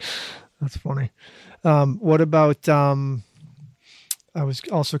 That's funny. What about, I was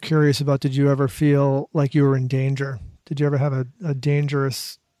also curious about, did you ever feel like you were in danger? Did you ever have a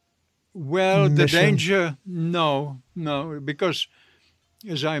dangerous mission? The danger, no, because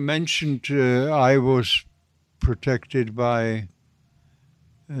as I mentioned, I was protected by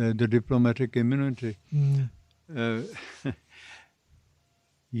the diplomatic immunity.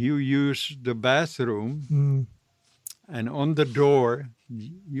 You use the bathroom, and on the door,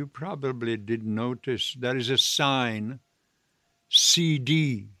 you probably did notice, there is a sign,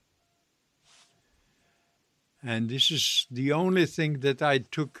 CD. And this is the only thing that I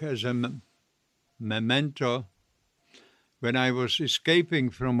took as a memento when I was escaping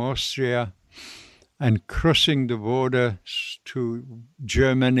from Austria and crossing the border to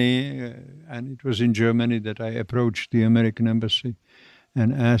Germany. And it was in Germany that I approached the American embassy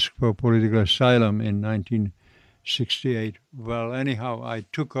and asked for political asylum in 1968. Well, anyhow, I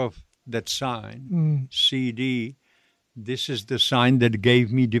took off that sign, CD. This is the sign that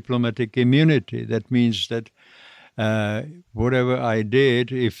gave me diplomatic immunity. That means that whatever I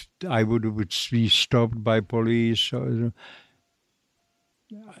did, if I would be stopped by police or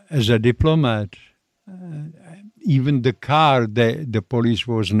as a diplomat, even the car, the police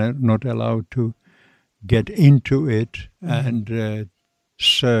was not allowed to get into it and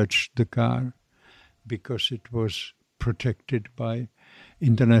search the car because it was protected by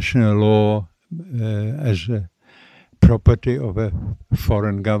international law as a property of a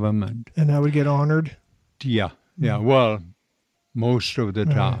foreign government. And I would get honored? Yeah. Well, most of the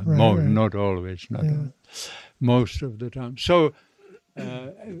time. Right. Not always. Most of the time. So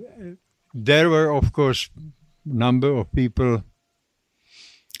there were, of course, number of people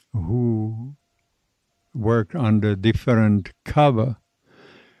who worked under different cover.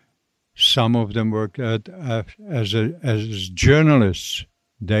 Some of them worked as journalists.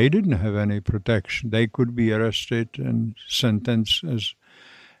 They didn't have any protection. They could be arrested and sentenced as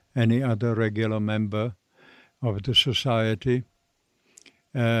any other regular member of the society.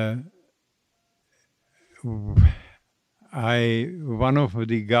 One of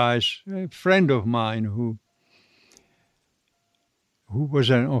the guys, a friend of mine who was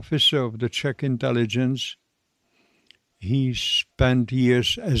an officer of the Czech intelligence, he spent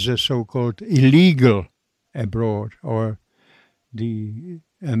years as a so-called illegal abroad, or the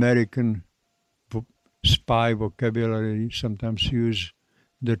American spy vocabulary sometimes use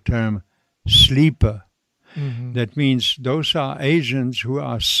the term sleeper. Mm-hmm. That means those are agents who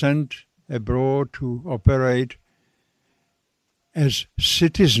are sent abroad to operate as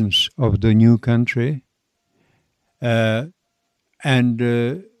citizens of the new country, and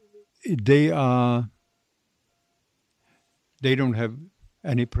they don't have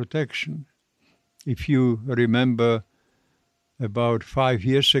any protection. If you remember, about 5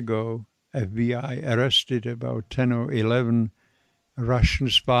 years ago, FBI arrested about 10 or 11 Russian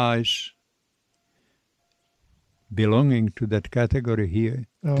spies belonging to that category here.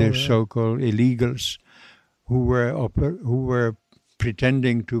 They're so-called illegals who were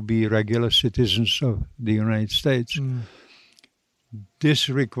pretending to be regular citizens of the United States. This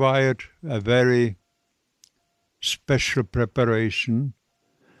required a very special preparation.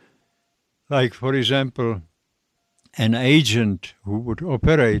 Like, for example, an agent who would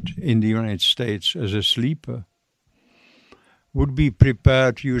operate in the United States as a sleeper would be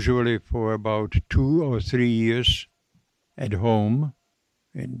prepared usually for about 2 or 3 years at home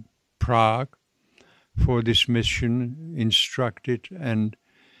in Prague for this mission, instructed and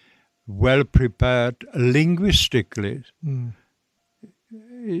well prepared linguistically.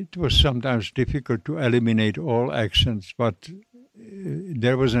 It was sometimes difficult to eliminate all accents, but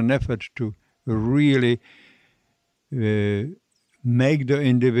there was an effort to really make the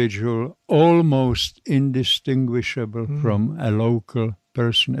individual almost indistinguishable from a local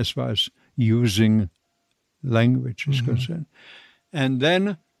person as far as using language is concerned. And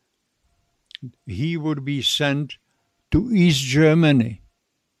then he would be sent to East Germany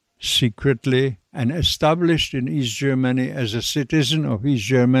secretly and established in East Germany as a citizen of East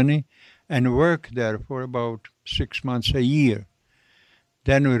Germany and work there for about 6 months, a year.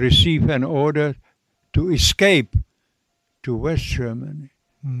 Then we receive an order to escape to West Germany,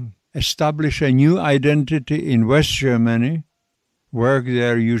 establish a new identity in West Germany, work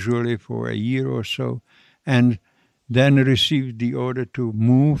there usually for a year or so, and then receive the order to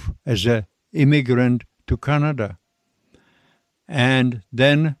move as an immigrant to Canada. And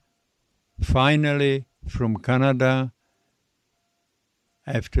then finally from Canada,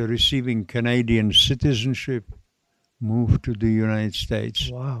 after receiving Canadian citizenship, moved to the United States.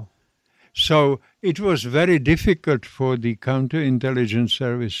 Wow. So it was very difficult for the counterintelligence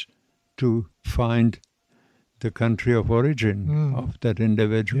service to find the country of origin of that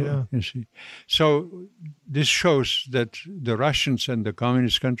individual. You see. So this shows that the Russians and the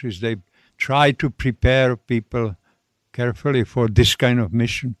communist countries, they try to prepare people carefully for this kind of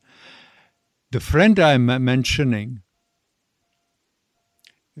mission. The friend I'm mentioning,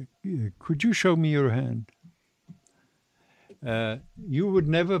 could you show me your hand? You would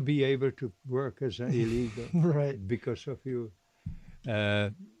never be able to work as an illegal Right. because of your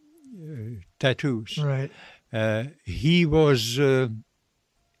tattoos. Right. He was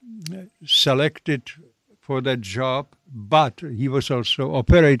selected for that job, but he was also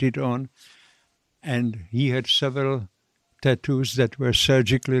operated on, and he had several tattoos that were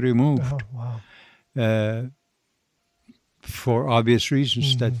surgically removed. Oh, wow. For obvious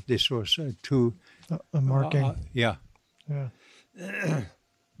reasons, that this was too... A marking. Yeah. Yeah.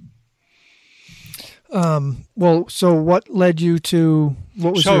 Well, so what led you to...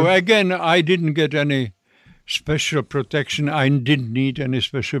 What was So again, I didn't get any special protection. I didn't need any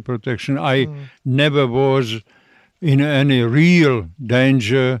special protection. I never was in any real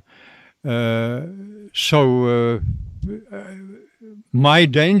danger. My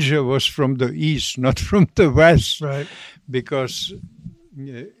danger was from the east, not from the west. Right. Because,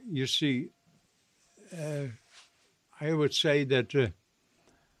 you see, I would say that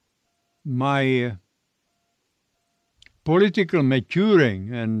my political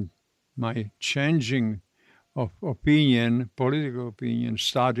maturing and my changing of political opinion,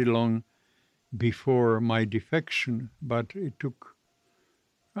 started long before my defection, but it took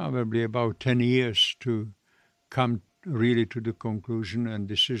probably about 10 years to come really to the conclusion and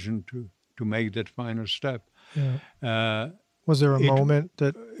decision to make that final step. Yeah. Was there a moment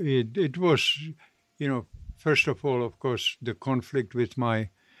that... It was, first of all, of course, the conflict with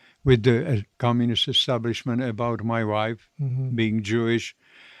the communist establishment about my wife being Jewish,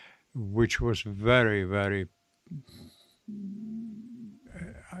 which was very, very...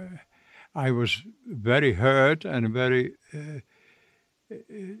 I was very hurt and very...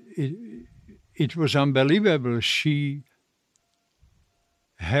 It was unbelievable.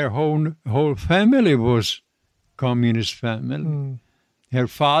 Her whole family was communist family. Her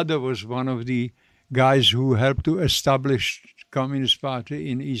father was one of the guys who helped to establish Communist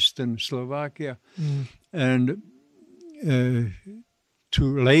Party in Eastern Slovakia. And to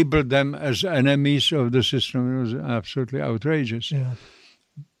label them as enemies of the system was absolutely outrageous. Yeah.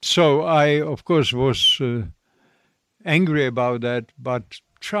 So I, of course, was angry about that, but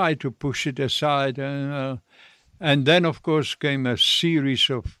tried to push it aside. And then, of course, came a series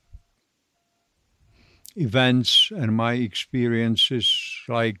of events and my experiences,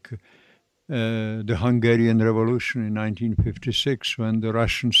 like the Hungarian Revolution in 1956, when the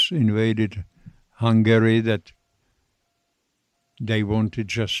Russians invaded Hungary, that they wanted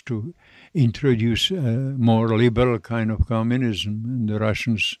just to introduce a more liberal kind of communism, and the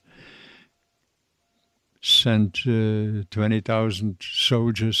Russians sent 20,000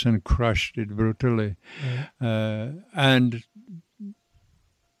 soldiers and crushed it brutally. And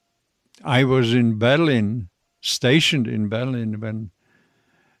I was in Berlin, stationed in Berlin, when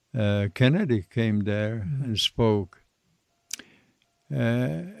Kennedy came there and spoke.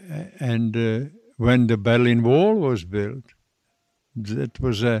 And when the Berlin Wall was built, that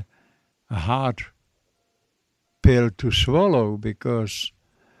was a hard pill to swallow, because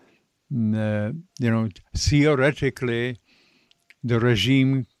theoretically,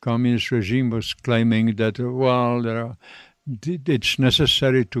 the communist regime was claiming that, it's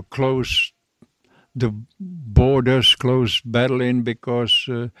necessary to close the borders, close Berlin, because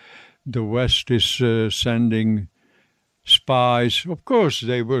the West is sending spies. Of course,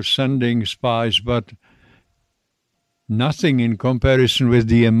 they were sending spies, but nothing in comparison with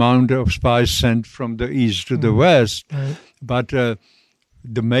the amount of spies sent from the east to the west. Right. But the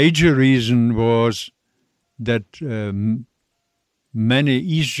major reason was that many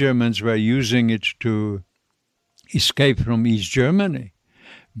East Germans were using it to escape from East Germany.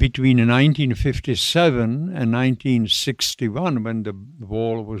 Between 1957 and 1961, when the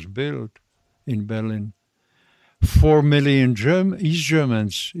wall was built in Berlin, 4 million East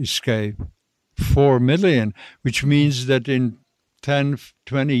Germans escaped. 4 million, which means that in 10,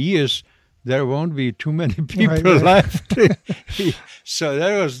 20 years, there won't be too many people left. So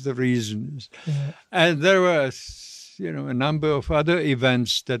that was the reason. Yeah. And there were, a number of other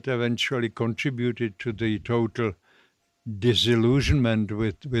events that eventually contributed to the total disillusionment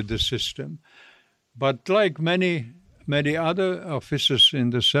with the system. But like many other officers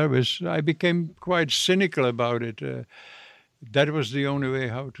in the service, I became quite cynical about it. That was the only way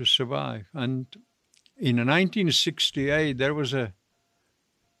how to survive. And in 1968, there was a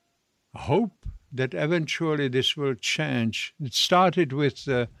hope that eventually this will change. It started with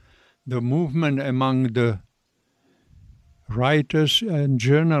the movement among the writers and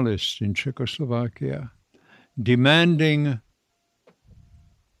journalists in Czechoslovakia, demanding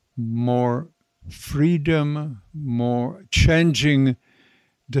more freedom, more changing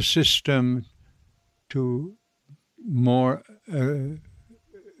the system to more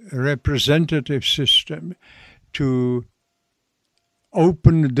representative system, to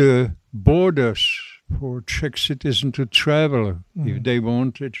open the borders for Czech citizens to travel if they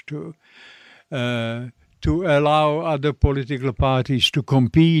wanted to allow other political parties to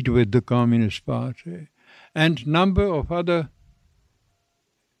compete with the Communist Party, and number of other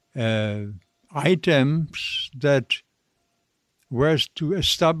items that were to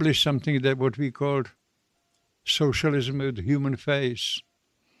establish something that what we called socialism with the human face.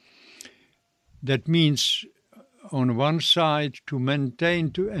 That means, on one side, to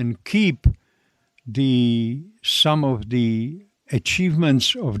maintain and keep some of the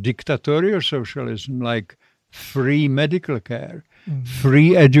achievements of dictatorial socialism, like free medical care,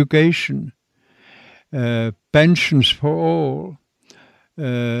 free education, pensions for all,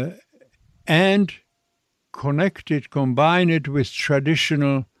 and combine it with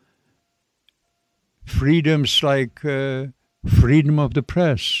traditional freedoms like freedom of the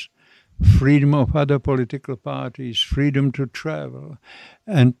press, freedom of other political parties, freedom to travel,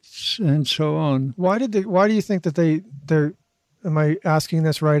 and so on. Why do you think that they're? Am I asking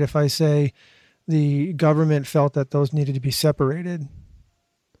this right if I say the government felt that those needed to be separated?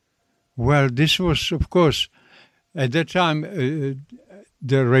 Well, this was, of course, at that time,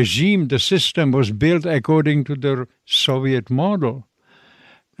 the regime, the system was built according to the Soviet model.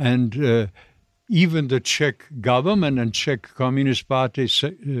 And even the Czech government and Czech Communist Party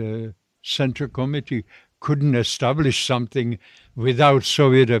Central Committee couldn't establish something without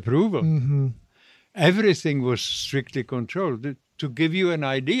Soviet approval. Mm-hmm. Everything was strictly controlled. To give you an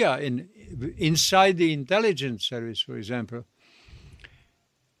idea, inside the intelligence service, for example,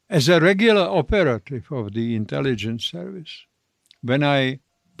 as a regular operative of the intelligence service, when I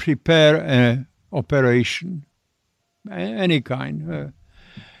prepare an operation, any kind,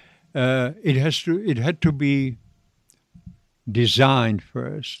 it had to be designed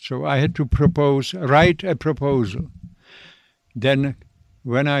first. So I had to write a proposal. Then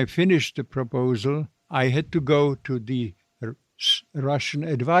when I finished the proposal, I had to go to the Russian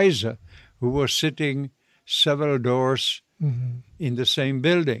advisor who was sitting several doors in the same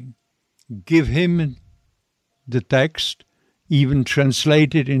building, give him the text, even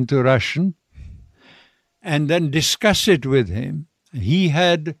translate it into Russian, and then discuss it with him. He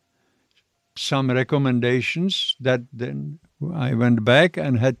had some recommendations that then I went back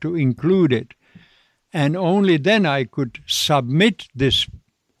and had to include it. And only then I could submit this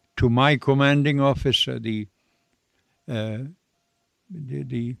to my commanding officer, the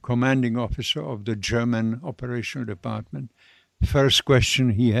commanding officer of the German operational department. First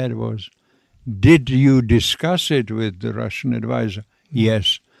question he had was, did you discuss it with the Russian advisor?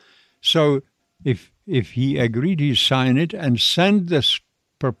 Yes. So if he agreed, he signed it and sent this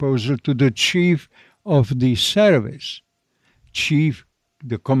proposal to the chief of the service,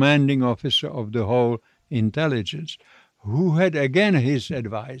 the commanding officer of the whole intelligence, who had again his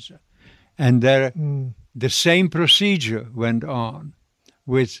advisor. And there the same procedure went on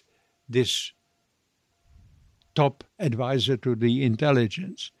with this top advisor to the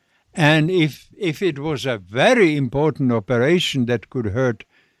intelligence. And if it was a very important operation that could hurt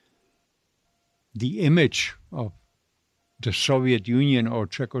the image of the Soviet Union or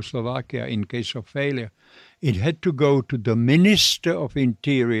Czechoslovakia in case of failure, it had to go to the Minister of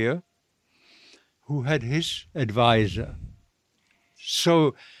Interior, who had his advisor.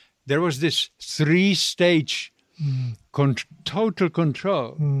 So there was this three-stage total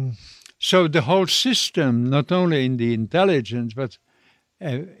control. So the whole system, not only in the intelligence, but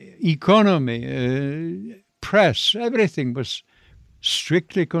economy, press, everything was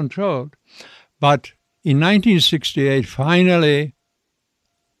strictly controlled. But in 1968, finally,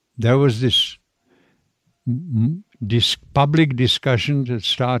 there was this public discussion that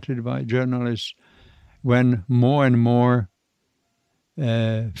started by journalists when more and more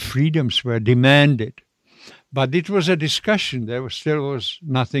freedoms were demanded. But it was a discussion. There still was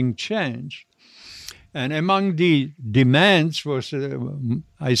nothing changed. And among the demands was,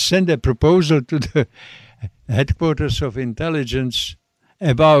 I sent a proposal to the headquarters of intelligence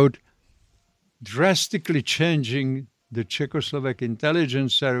about drastically changing the Czechoslovak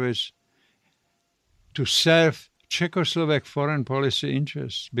intelligence service to serve Czechoslovak foreign policy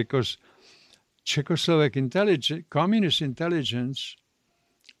interests, because Czechoslovak communist intelligence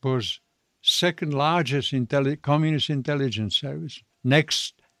was second largest communist intelligence service,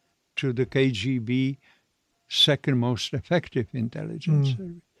 next to the KGB, second most effective intelligence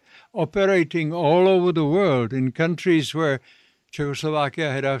service, operating all over the world in countries where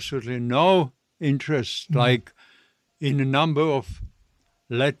Czechoslovakia had absolutely no interest, like in a number of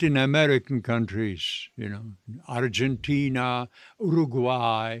Latin American countries, Argentina,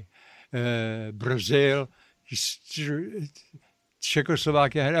 Uruguay, Brazil.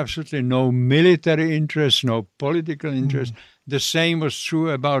 Czechoslovakia had absolutely no military interest, no political interest. The same was true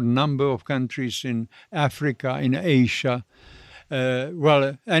about a number of countries in Africa, in Asia.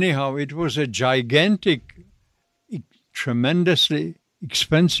 Anyhow, it was a gigantic, tremendously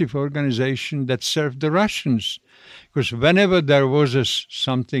expensive organization that served the Russians. Because whenever there was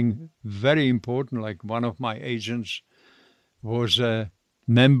something very important, like one of my agents was a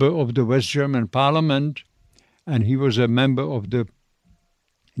member of the West German parliament, and he was a member of the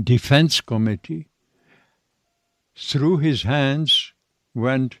defense committee. Through his hands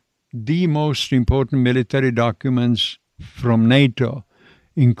went the most important military documents from NATO,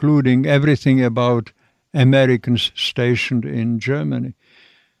 including everything about Americans stationed in Germany.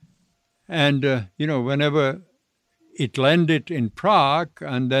 And, whenever it landed in Prague,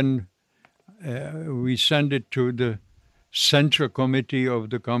 and then we sent it to the Central Committee of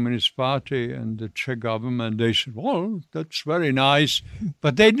the Communist Party and the Czech government, they said, well, that's very nice,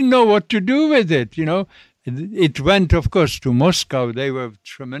 but they didn't know what to do with it, It went, of course, to Moscow. They were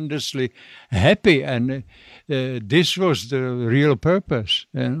tremendously happy, and this was the real purpose.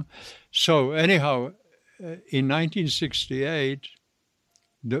 So anyhow, in 1968,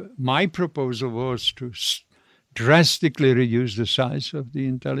 my proposal was to drastically reduce the size of the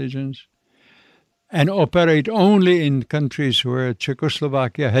intelligence and operate only in countries where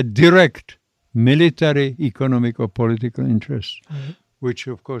Czechoslovakia had direct military, economic, or political interests. Which,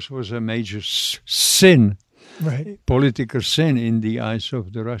 of course, was a major sin, political sin in the eyes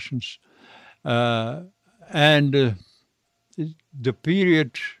of the Russians. And the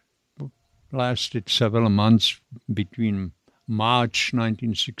period lasted several months between March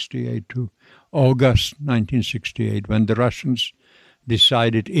 1968 to August 1968, when the Russians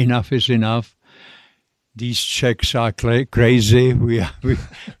decided enough is enough. These Czechs are crazy. We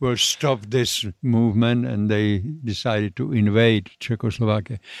will stop this movement, and they decided to invade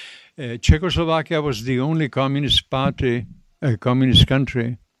Czechoslovakia. Czechoslovakia was the only communist country,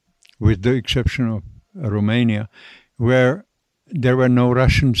 with the exception of Romania, where there were no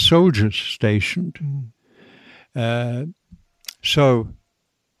Russian soldiers stationed. So,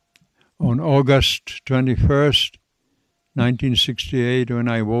 on August 21st, 1968, when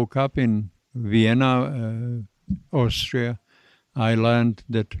I woke up in Vienna, Austria, I learned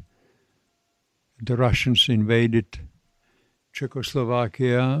that the Russians invaded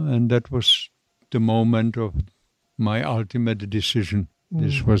Czechoslovakia, and that was the moment of my ultimate decision.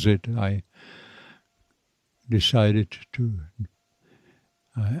 This was it. I decided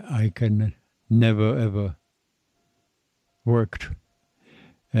I can never ever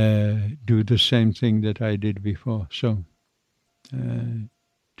do the same thing that I did before. So,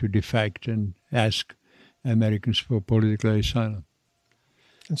 to defect and ask Americans for political asylum.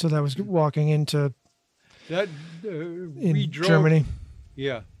 And so that was walking into Germany?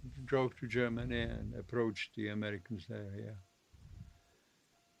 Yeah, drove to Germany and approached the Americans there,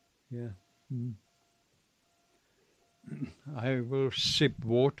 yeah. I will sip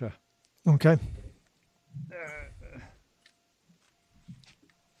water. Okay.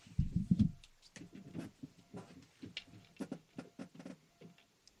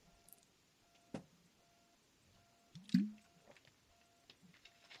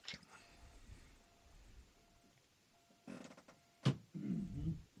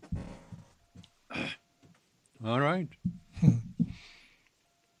 All right.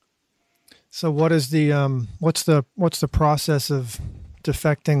 So what is the what's the process of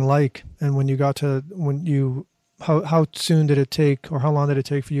defecting like? And how soon did it take, or how long did it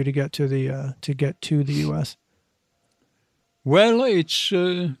take for you to get to the U.S.? Well, it's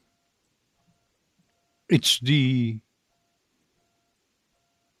the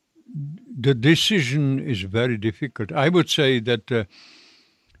decision is very difficult. I would say that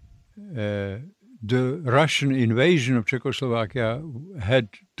the Russian invasion of Czechoslovakia had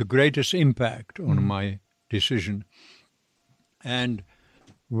the greatest impact on my decision. And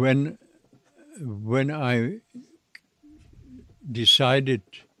when I decided,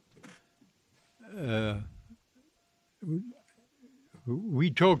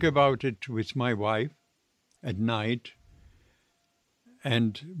 we talk about it with my wife at night,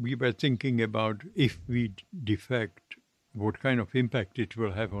 and we were thinking about if we defect, what kind of impact it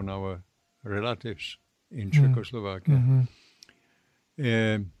will have on our relatives in Czechoslovakia.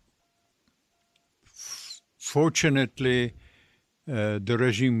 Fortunately, the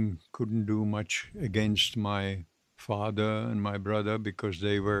regime couldn't do much against my father and my brother because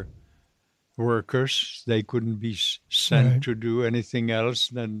they were workers. They couldn't be sent to do anything else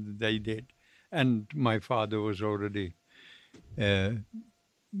than they did. And my father was already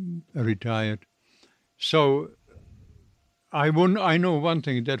retired. So I know one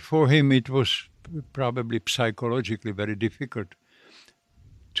thing, that for him it was probably psychologically very difficult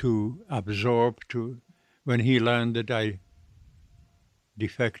to absorb when he learned that I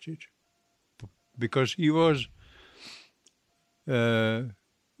defected, because he was a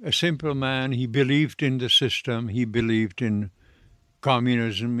simple man. He believed in the system. He believed in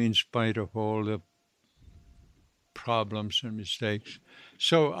communism in spite of all the problems and mistakes.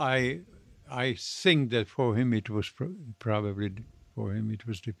 So I think that for him it was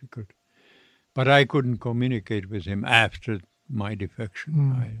difficult. But I couldn't communicate with him after my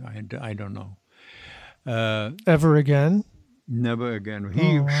defection. I don't know. Ever again? Never again.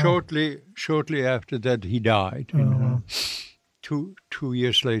 Shortly after that he died. Wow. 2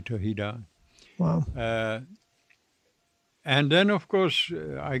 years later he died. Wow. And then of course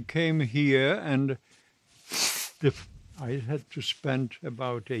I came here, and I had to spend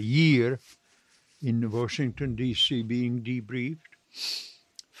about a year in Washington, D.C. being debriefed.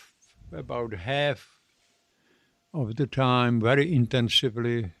 About half of the time, very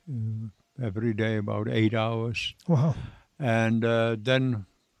intensively, every day, about 8 hours. Wow. And then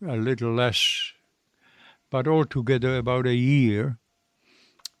a little less, but altogether about a year.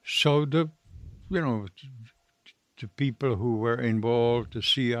 So the people who were involved, the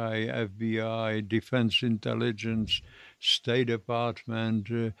CIA, FBI, Defense Intelligence, State Department,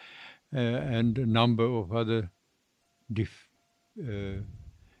 and a number of other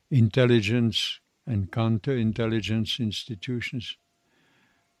intelligence and counterintelligence institutions.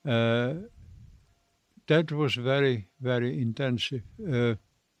 That was very, very intensive.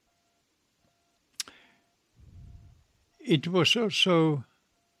 It was also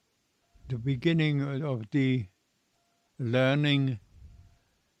the beginning of the learning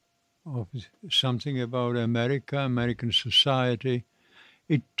of something about American society.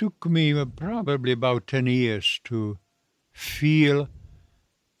 It took me probably about 10 years to feel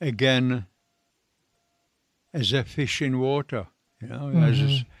again as a fish in water,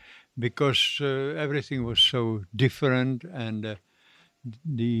 because everything was so different, and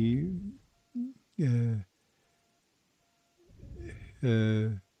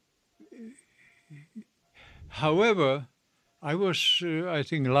however, I was, I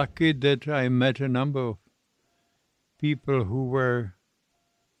think, lucky that I met a number of people who were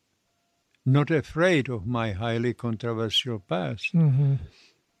not afraid of my highly controversial past.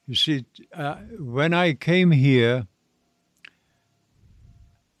 You see, when I came here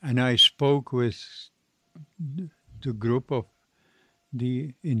and I spoke with the group of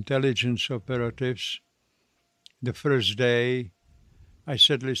the intelligence operatives, the first day, I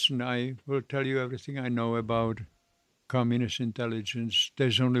said, listen, I will tell you everything I know about communist intelligence.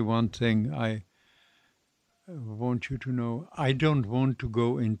 There's only one thing I want you to know. I don't want to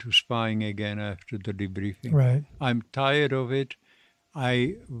go into spying again after the debriefing. Right. I'm tired of it.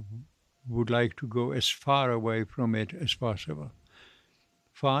 I would like to go as far away from it as possible.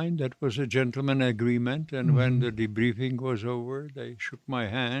 Fine, that was a gentleman agreement. And when the debriefing was over, they shook my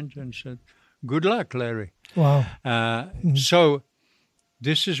hand and said, good luck, Larry. Wow. So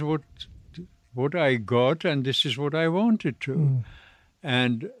this is what I got, and this is what I wanted to.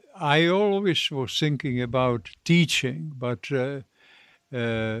 And I always was thinking about teaching, but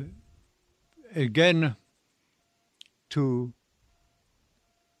again, to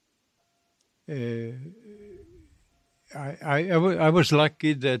I was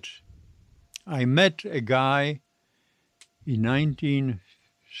lucky that I met a guy in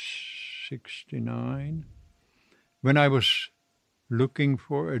 1969 when I was looking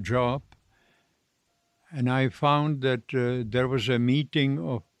for a job, and I found that there was a meeting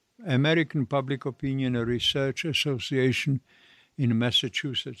of American Public Opinion Research Association in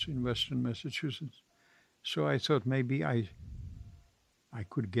Massachusetts, in Western Massachusetts. So I thought maybe I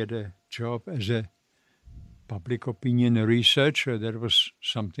could get a job as a public opinion researcher. That was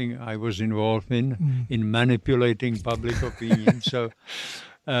something I was involved in manipulating public opinion. So,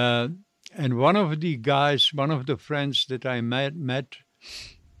 and one of the guys, one of the friends that I met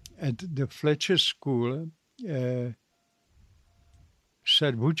at the Fletcher School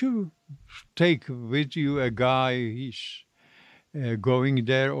said, "Would you take with you a guy? He's going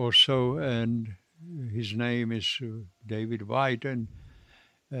there also, and his name is David White." And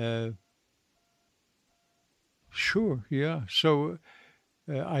sure, yeah. So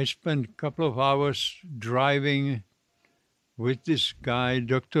I spent a couple of hours driving with this guy,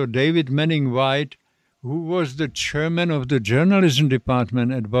 Dr. David Manning White, who was the chairman of the journalism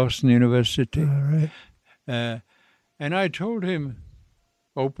department at Boston University. All right. And I told him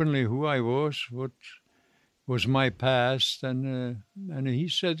openly who I was, what was my past, and he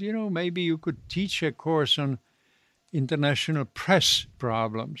said, maybe you could teach a course on international press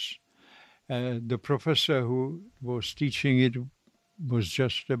problems. The professor who was teaching it was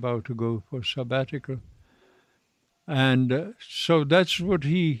just about to go for sabbatical. And so that's what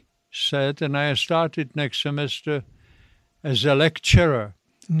he said. And I started next semester as a lecturer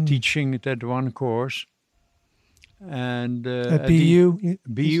teaching that one course. And at BU?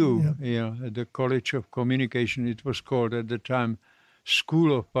 BU, at the College of Communication. It was called at the time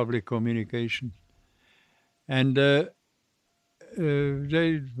School of Public Communication. And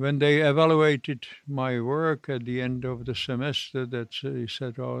when they evaluated my work at the end of the semester, they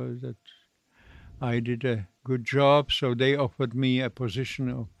said, that I did a good job. So they offered me a position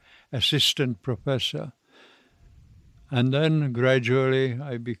of assistant professor. And then gradually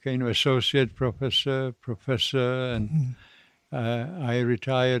I became associate professor, and I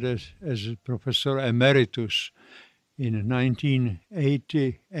retired as a professor emeritus in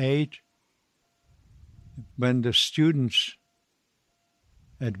 1988 when the students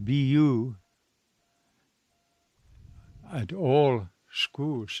at BU at all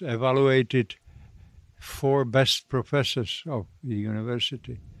schools evaluated 4 best professors of the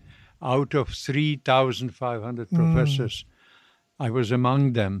university. Out of 3,500 professors, I was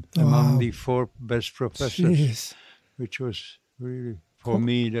among them, among the 4 best professors. Jeez. Which was really, for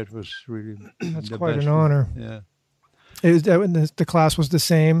me, that was really That's the quite best. an honor. Yeah. The class was the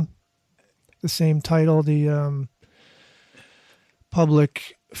same title, the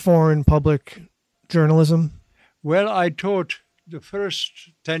foreign public journalism? Well, I taught the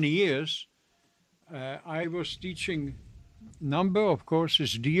first 10 years. I was teaching number of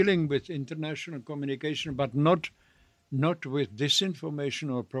courses dealing with international communication, but not with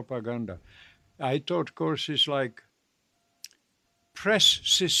disinformation or propaganda. I taught courses like press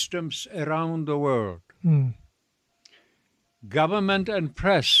systems around the world, government and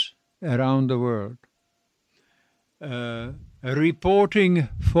press around the world, reporting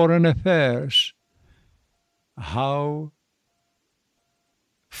foreign affairs, how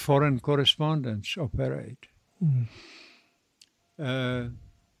foreign correspondents operate. And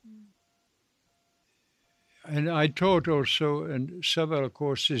I taught also in several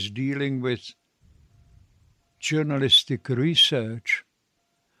courses dealing with journalistic research,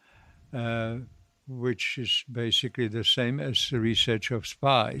 which is basically the same as the research of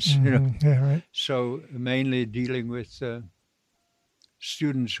spies. Yeah, right. So mainly dealing with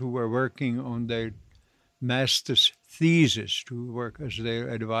students who were working on their master's thesis to work as their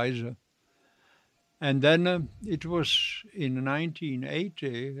advisor. And then it was in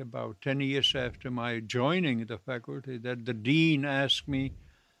 1980, about 10 years after my joining the faculty, that the dean asked me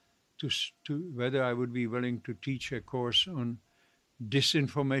to whether I would be willing to teach a course on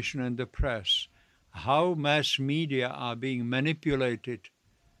disinformation and the press, how mass media are being manipulated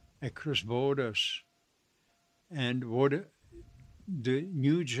across borders, and what the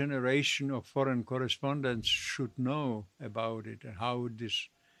new generation of foreign correspondents should know about it, and how this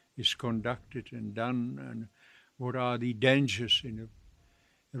is conducted and done, and what are the dangers in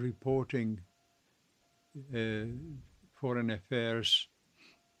reporting foreign affairs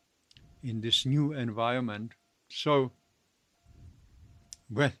in this new environment. So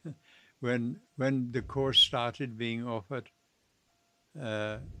when the course started being offered,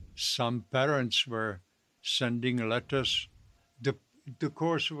 some parents were sending letters. The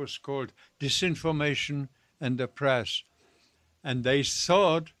course was called Disinformation and the press. And they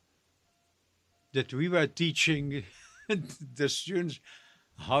thought that we were teaching the students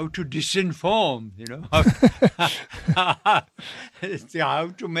how to disinform, how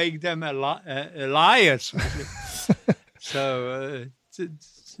to make them liars. So,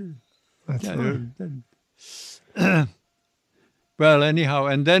 That's fun. well, anyhow,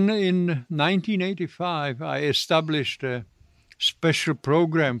 and then in 1985, I established a special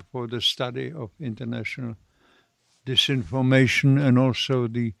program for the study of international disinformation and also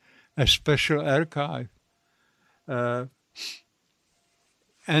a special archive. And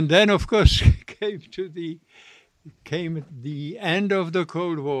then, of course, came the end of the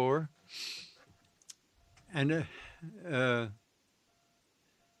Cold War, and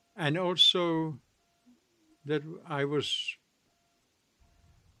also that I was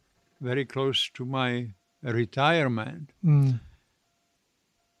very close to my retirement.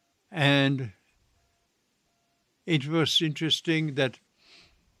 And it was interesting that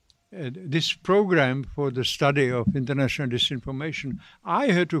this program for the study of international disinformation,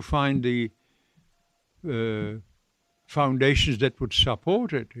 I had to find the foundations that would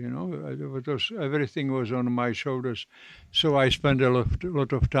support it. Everything was on my shoulders. So I spent a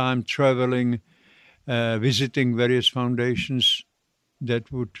lot of time traveling, visiting various foundations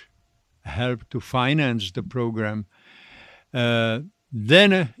that would help to finance the program.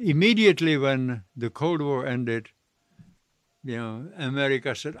 Then immediately when the Cold War ended,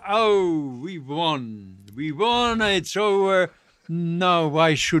 America said, "Oh, we won, it's over. Now,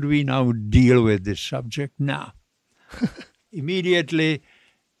 why should we now deal with this subject now?" Immediately,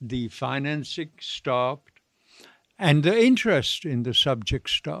 the financing stopped, and the interest in the subject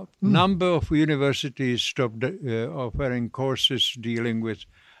stopped. Number of universities stopped offering courses dealing with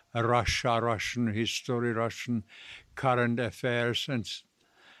Russia, Russian history, Russian current affairs,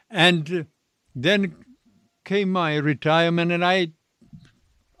 and then came my retirement, and I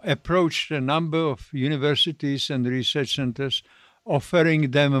approached a number of universities and research centers,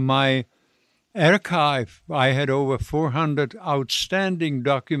 offering them my archive. I had over 400 outstanding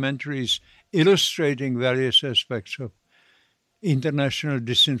documentaries illustrating various aspects of international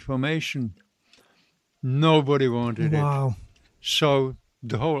disinformation. Nobody wanted it. So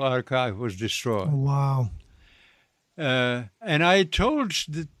the whole archive was destroyed. Wow. And I told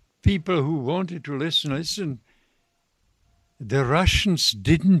the people who wanted to listen, the Russians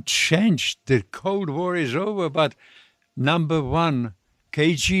didn't change. The Cold War is over, but number one,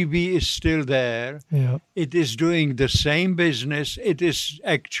 KGB is still there. Yeah. It is doing the same business. It is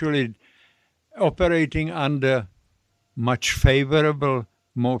actually operating under much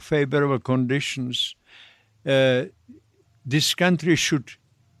more favorable conditions. This country should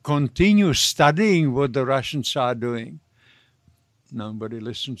continue studying what the Russians are doing. Nobody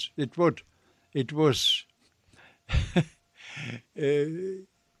listens. It was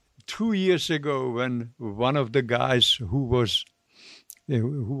 2 years ago when one of the guys who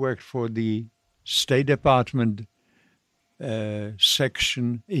worked for the State Department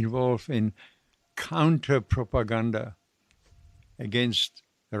section involved in counter-propaganda against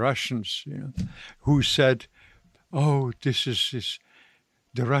the Russians, who said, "Oh,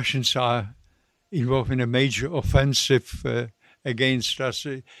 the Russians are involved in a major offensive against us."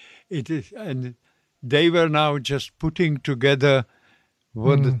 And they were now just putting together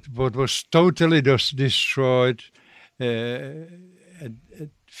what was totally destroyed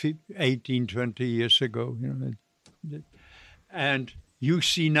 18, 20 years ago. And you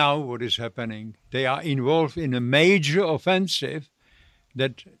see now what is happening. They are involved in a major offensive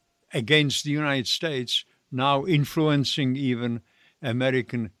that against the United States, now influencing even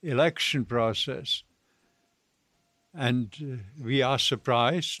American election process. And we are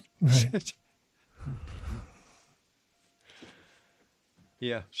surprised. Right.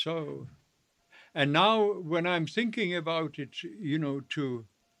 Yeah, so, and now when I'm thinking about it,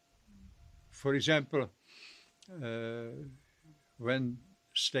 for example, when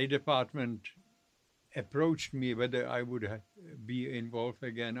State Department approached me whether I would be involved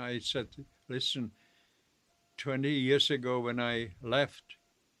again, I said, listen, 20 years ago when I left,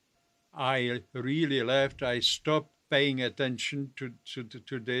 I really left. I stopped paying attention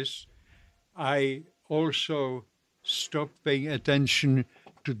to this. I also stopped paying attention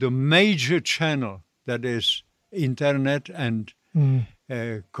to the major channel that is internet and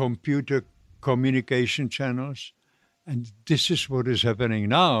computer communication channels. And this is what is happening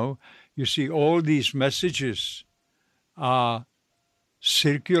now. You see, all these messages are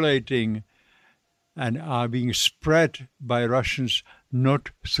circulating and are being spread by Russians, not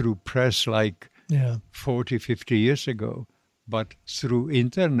through press like 40, 50 years ago, but through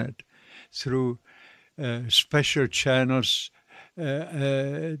internet, through special channels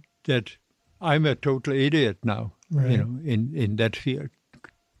that I'm a total idiot now, Right. in that field.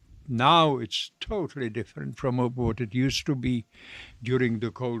 Now it's totally different from what it used to be during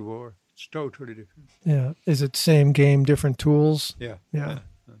the Cold War. It's totally different. Yeah. Is it same game, different tools? Yeah. Yeah.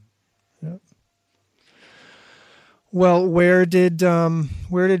 Yeah. Well, where did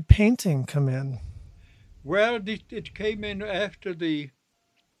painting come in? Well, it came in after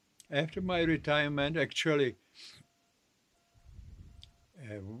my retirement. Actually,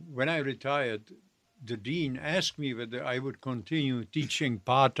 when I retired, the dean asked me whether I would continue teaching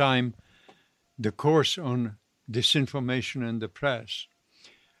part-time the course on disinformation in the press,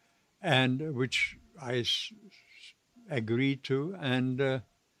 and which I agreed to. And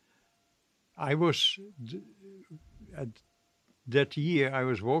I was at that year. I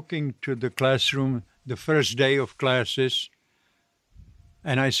was walking to the classroom the first day of classes,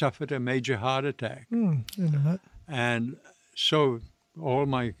 and I suffered a major heart attack. I know that. And so all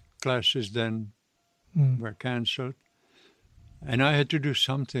my classes then were canceled, and I had to do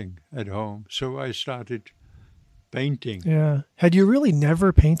something at home. So I started painting. Yeah. Had you really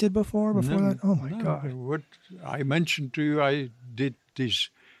never painted before that? Oh my No. God. What I mentioned to you, I did these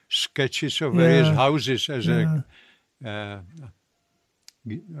sketches of various houses as a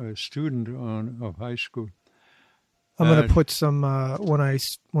student of high school. I'm going to put some when I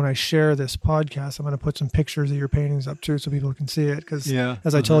share this podcast, I'm going to put some pictures of your paintings up too, so people can see it. Because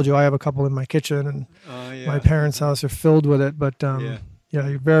as I told you, I have a couple in my kitchen, and my parents' house are filled with it. But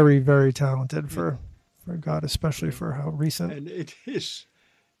you're very, very talented for God, especially for how recent. And it is.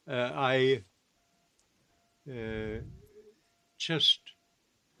 I just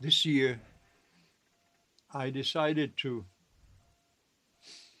this year I decided to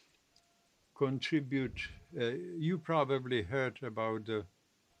contribute. You probably heard about the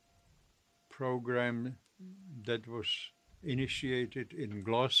program that was initiated in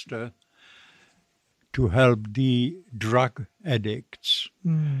Gloucester to help the drug addicts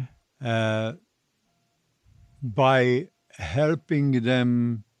by helping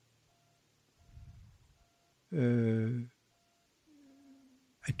them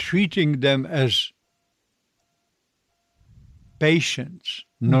treating them as patients,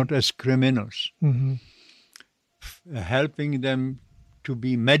 not as criminals. Helping them to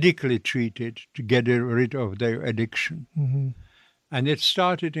be medically treated to get rid of their addiction. And it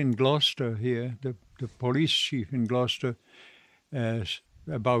started in Gloucester here. The police chief in Gloucester,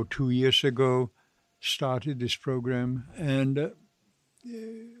 about 2 years ago, started this program. And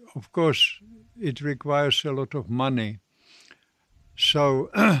of course, it requires a lot of money. So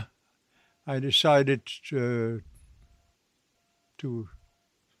I decided to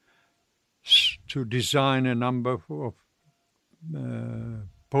design a number of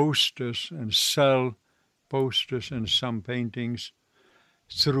posters and sell posters and some paintings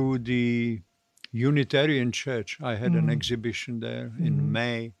through the Unitarian Church. I had an exhibition there in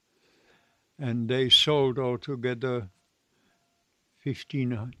May, and they sold altogether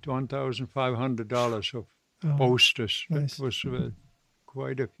 $1,500 of posters. Nice. That was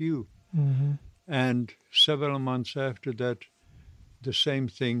quite a few. And several months after that, the same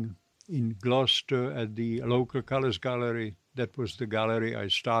thing in Gloucester at the local Colors Gallery. That was the gallery I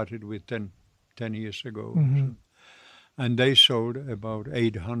started with 10 years ago. So. And they sold about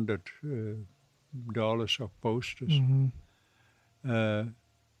 $800 of posters.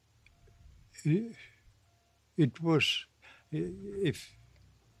 It was,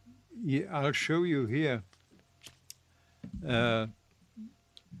 I'll show you here.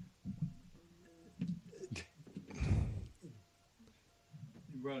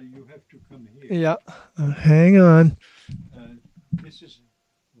 Well, you have to come here. Yeah. Hang on. This is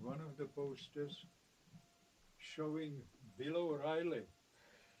one of the posters showing Bill O'Reilly,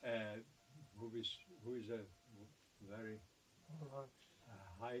 who is a very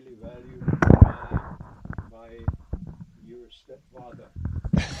highly valued by your stepfather.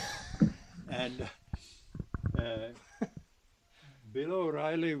 And Bill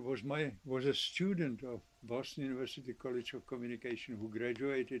O'Reilly was a student of Boston University College of Communication who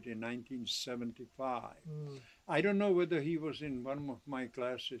graduated in 1975. I don't know whether he was in one of my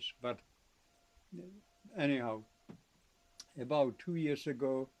classes, but anyhow, about 2 years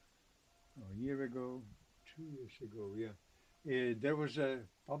ago, or a year ago, 2 years ago, there was a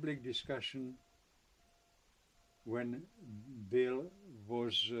public discussion when Bill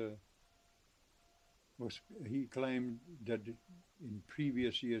he claimed that in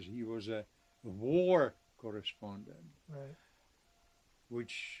previous years he was a war correspondent, Right.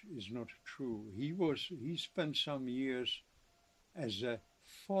 which is not true. He spent some years as a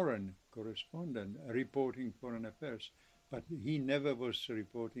foreign correspondent reporting foreign affairs, but he never was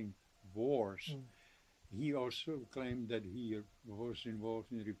reporting wars. He also claimed that he was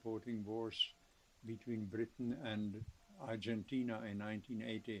involved in reporting wars between Britain and Argentina in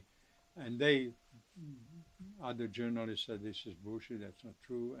 1980. And other journalists said this is bullshit, that's not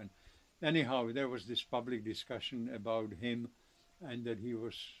true. And anyhow, there was this public discussion about him and that he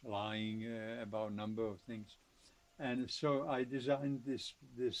was lying about a number of things. And so I designed this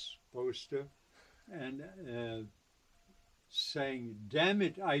poster and saying, damn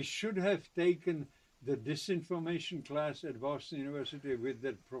it, I should have taken the disinformation class at Boston University with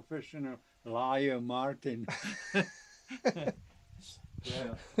that professional liar Martin.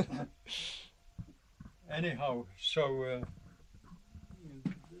 Yeah. Anyhow, so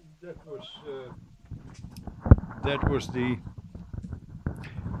that was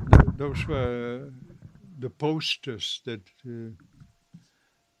those were the posters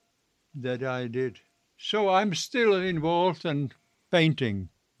that I did. So I'm still involved in painting,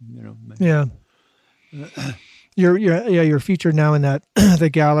 you know. Yeah. You're featured now in that the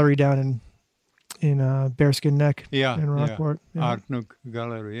gallery down in Bearskin Neck in Rockport. Yeah. Art Nook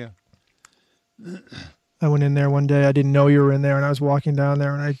Gallery, yeah. I went in there one day. I didn't know you were in there, and I was walking down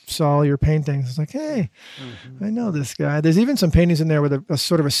there, and I saw all your paintings. I was like, hey, I know this guy. There's even some paintings in there with a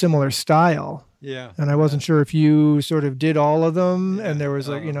sort of a similar style. Yeah. And I wasn't sure if you sort of did all of them, and there was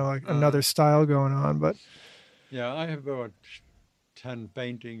another style going on. But yeah, I have about 10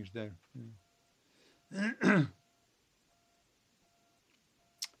 paintings there.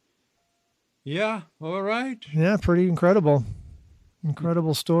 Yeah, all right. Yeah, pretty incredible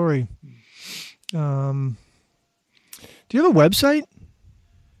story. Do you have a website?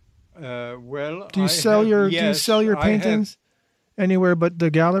 Well, do you sell your paintings anywhere but the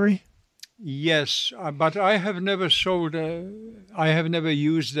gallery? Yes, but I have never sold. I have never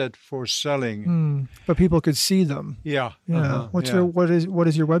used that for selling. But people could see them. Yeah. Yeah. What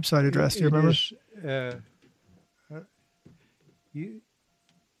is your website address? Do you remember?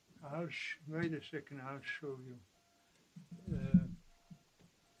 Wait a second. I'll show you.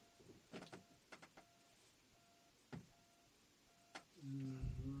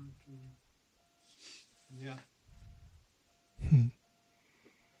 Yeah.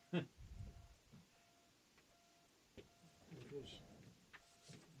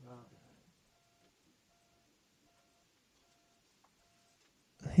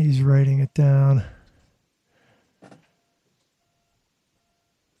 He's writing it down.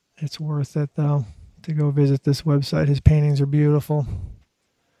 It's worth it, though, to go visit this website. His paintings are beautiful.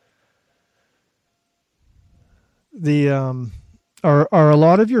 Are a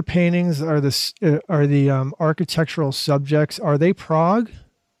lot of your paintings are the architectural subjects? Are they Prague?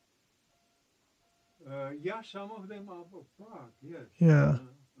 Yeah, some of them are of Prague. Yes. Yeah.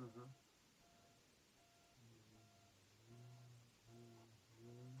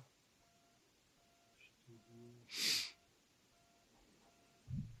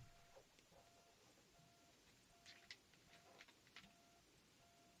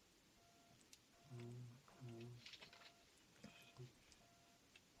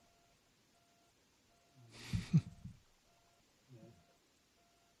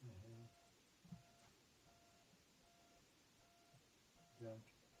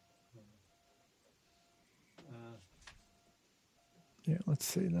 Yeah, let's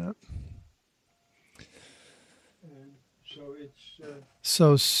see that.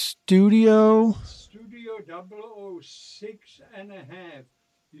 So it's Studio 006.5.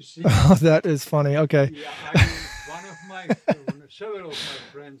 You see? Oh, that is funny. Okay. Yeah, several of my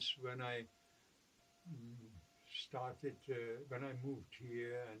friends, when I started, when I moved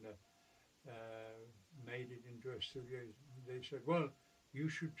here and made it into a studio, they said, well, you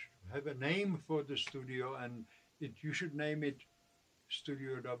should have a name for the studio and you should name it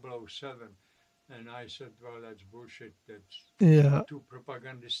Studio 007. And I said, well, that's bullshit. That's too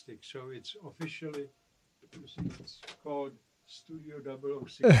propagandistic. So it's officially, it's called Studio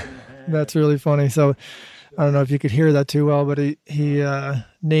 006. That's really funny. So I don't know if you could hear that too well, but he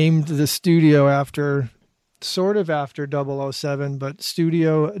named the studio after 007, but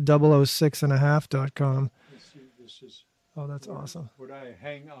studio006.5.com. Oh, that's awesome. Would I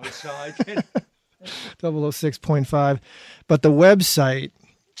hang outside? 006.5. But the website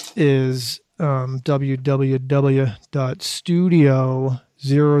is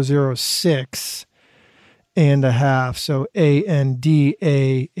www.studio006.5, so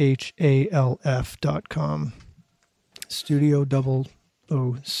ANDAHALF.com. Studio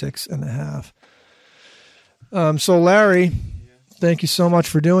 006.5. So Larry, thank you so much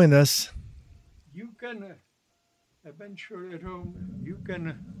for doing this. You can eventually at home you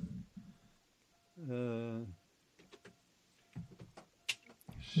can I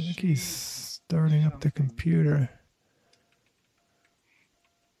think he's starting up the something. computer.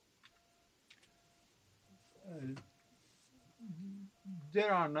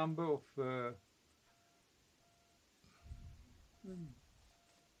 There are a number of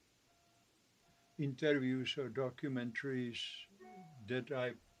interviews or documentaries that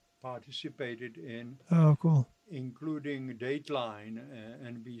I participated in, Oh, cool. including Dateline,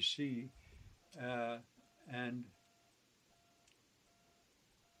 NBC, and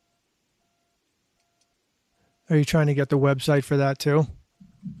Are you trying to get the website for that too?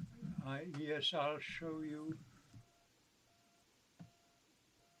 yes, I'll show you.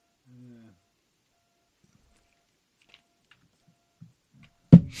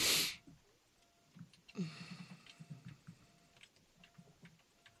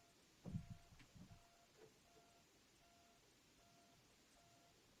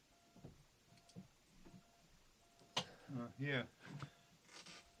 Here,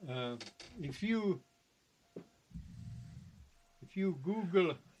 if you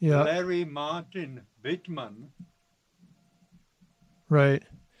Google Yeah. Larry Martin Bittman, Right.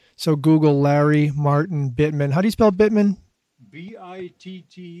 So Google Larry Martin Bittman. How do you spell Bittman? Bittman.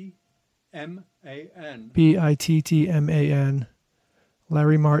 Bittman.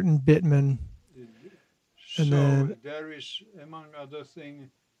 Larry Martin Bittman. So then- there is, among other things,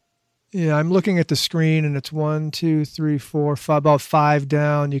 Yeah, I'm looking at the screen and it's 1, 2, 3, 4, 5, about 5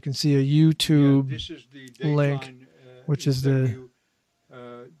 down. You can see a YouTube. this is the link, Dateline, which is the interview.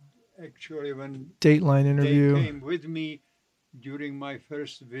 Actually, when Dateline they interview. came with me during my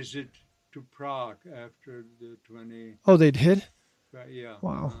first visit to Prague after the 20, Oh, they'd hit? yeah.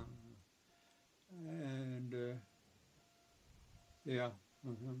 Wow. And yeah.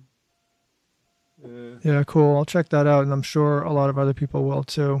 Yeah, cool. I'll check that out, and I'm sure a lot of other people will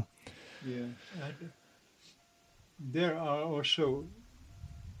too. Yeah. And there are also,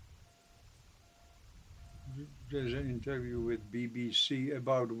 there's an interview with BBC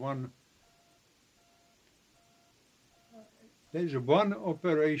about there's one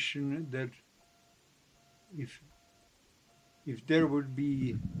operation that if there would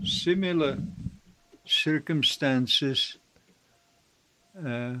be similar circumstances,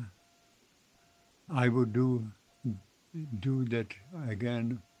 I would do that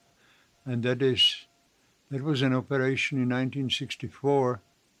again. And that was an operation in 1964,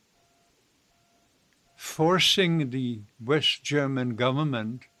 forcing the West German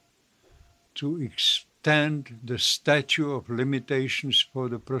government to extend the statute of limitations for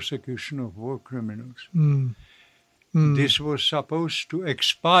the prosecution of war criminals. This was supposed to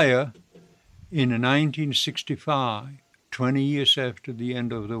expire in 1965, 20 years after the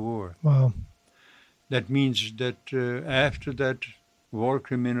end of the war. Wow. That means that after that, war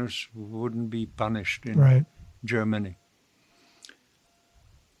criminals wouldn't be punished in Right. Germany.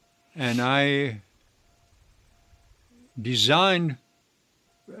 And I designed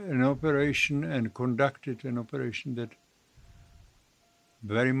an operation and conducted an operation that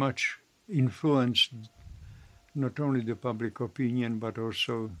very much influenced not only the public opinion but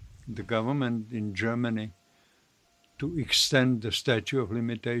also the government in Germany to extend the statute of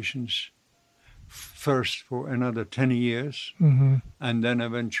limitations first for another 10 years, and then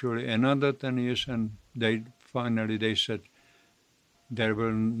eventually another 10 years, and they said there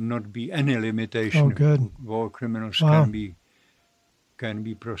will not be any limitation. Oh, good. War criminals Wow. can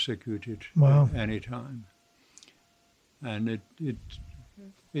be prosecuted Wow. at any time. And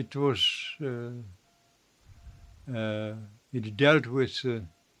it was it dealt with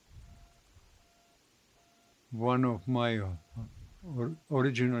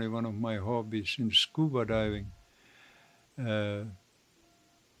originally one of my hobbies in scuba diving.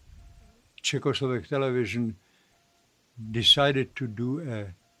 Czechoslovak television decided to do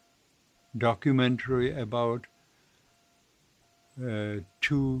a documentary about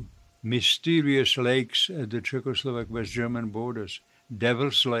two mysterious lakes at the Czechoslovak-West German borders,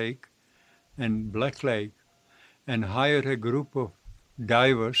 Devil's Lake and Black Lake, and hired a group of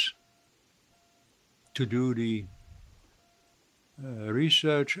divers to do the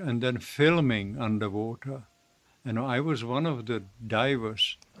research and then filming underwater. And I was one of the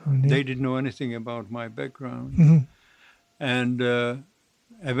divers. Oh, neat. They didn't know anything about my background. Mhm. And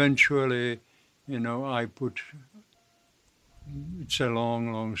eventually, I put, it's a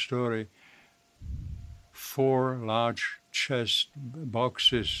long, long story, 4 large chest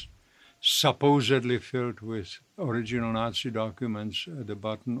boxes supposedly filled with original Nazi documents at the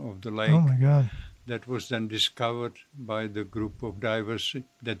bottom of the lake. Oh my God. That was then discovered by the group of divers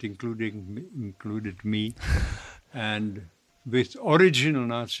that included me. and with original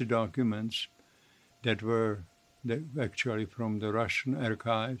Nazi documents that were actually from the Russian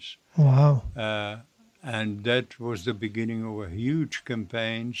archives. Wow. And that was the beginning of a huge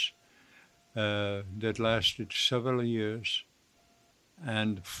campaigns that lasted several years,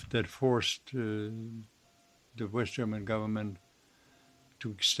 and that forced the West German government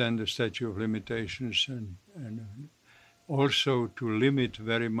to extend the statute of limitations and also to limit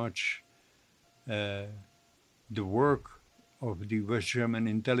very much the work of the West German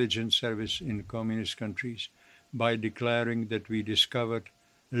intelligence service in communist countries by declaring that we discovered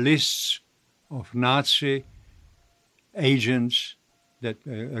lists of Nazi agents that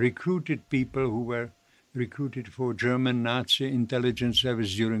recruited people who were recruited for German Nazi intelligence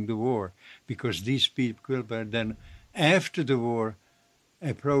service during the war, because these people were then, after the war,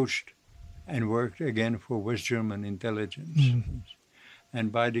 approached and worked again for West German intelligence.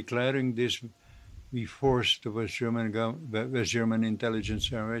 And by declaring this, we forced the West German intelligence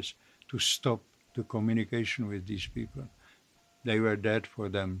service to stop the communication with these people. They were dead for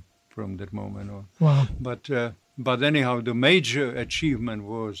them from that moment on. Wow. But anyhow, the major achievement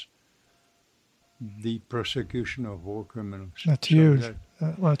was the prosecution of war criminals. That's huge.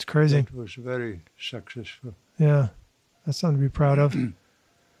 Well, that's crazy. That was very successful. Yeah, that's something to be proud of.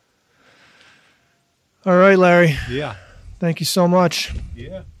 All right, Larry. Yeah. Thank you so much.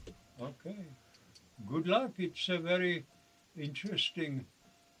 Yeah. Okay. Good luck. It's a very interesting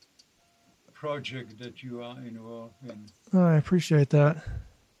project that you are involved in. Oh, I appreciate that.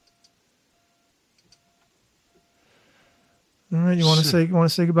 All right, you want to say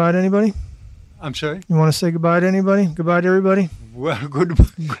goodbye to anybody? I'm sorry? You want to say goodbye to anybody? Goodbye to everybody? Well,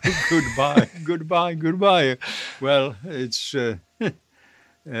 goodbye. Well, it's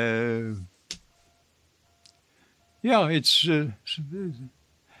yeah, it's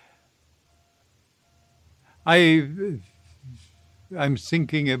I'm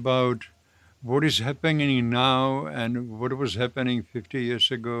thinking about what is happening now and what was happening 50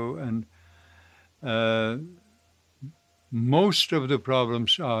 years ago, and most of the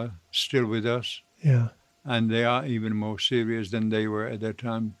problems are still with us. Yeah. And they are even more serious than they were at the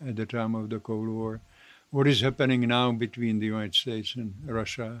time of the Cold War. What is happening now between the United States and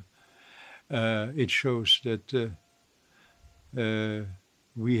Russia, it shows that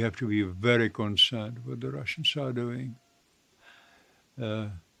we have to be very concerned what the Russians are doing.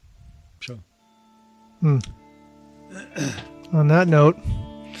 On that note,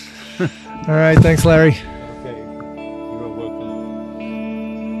 all right, thanks, Larry.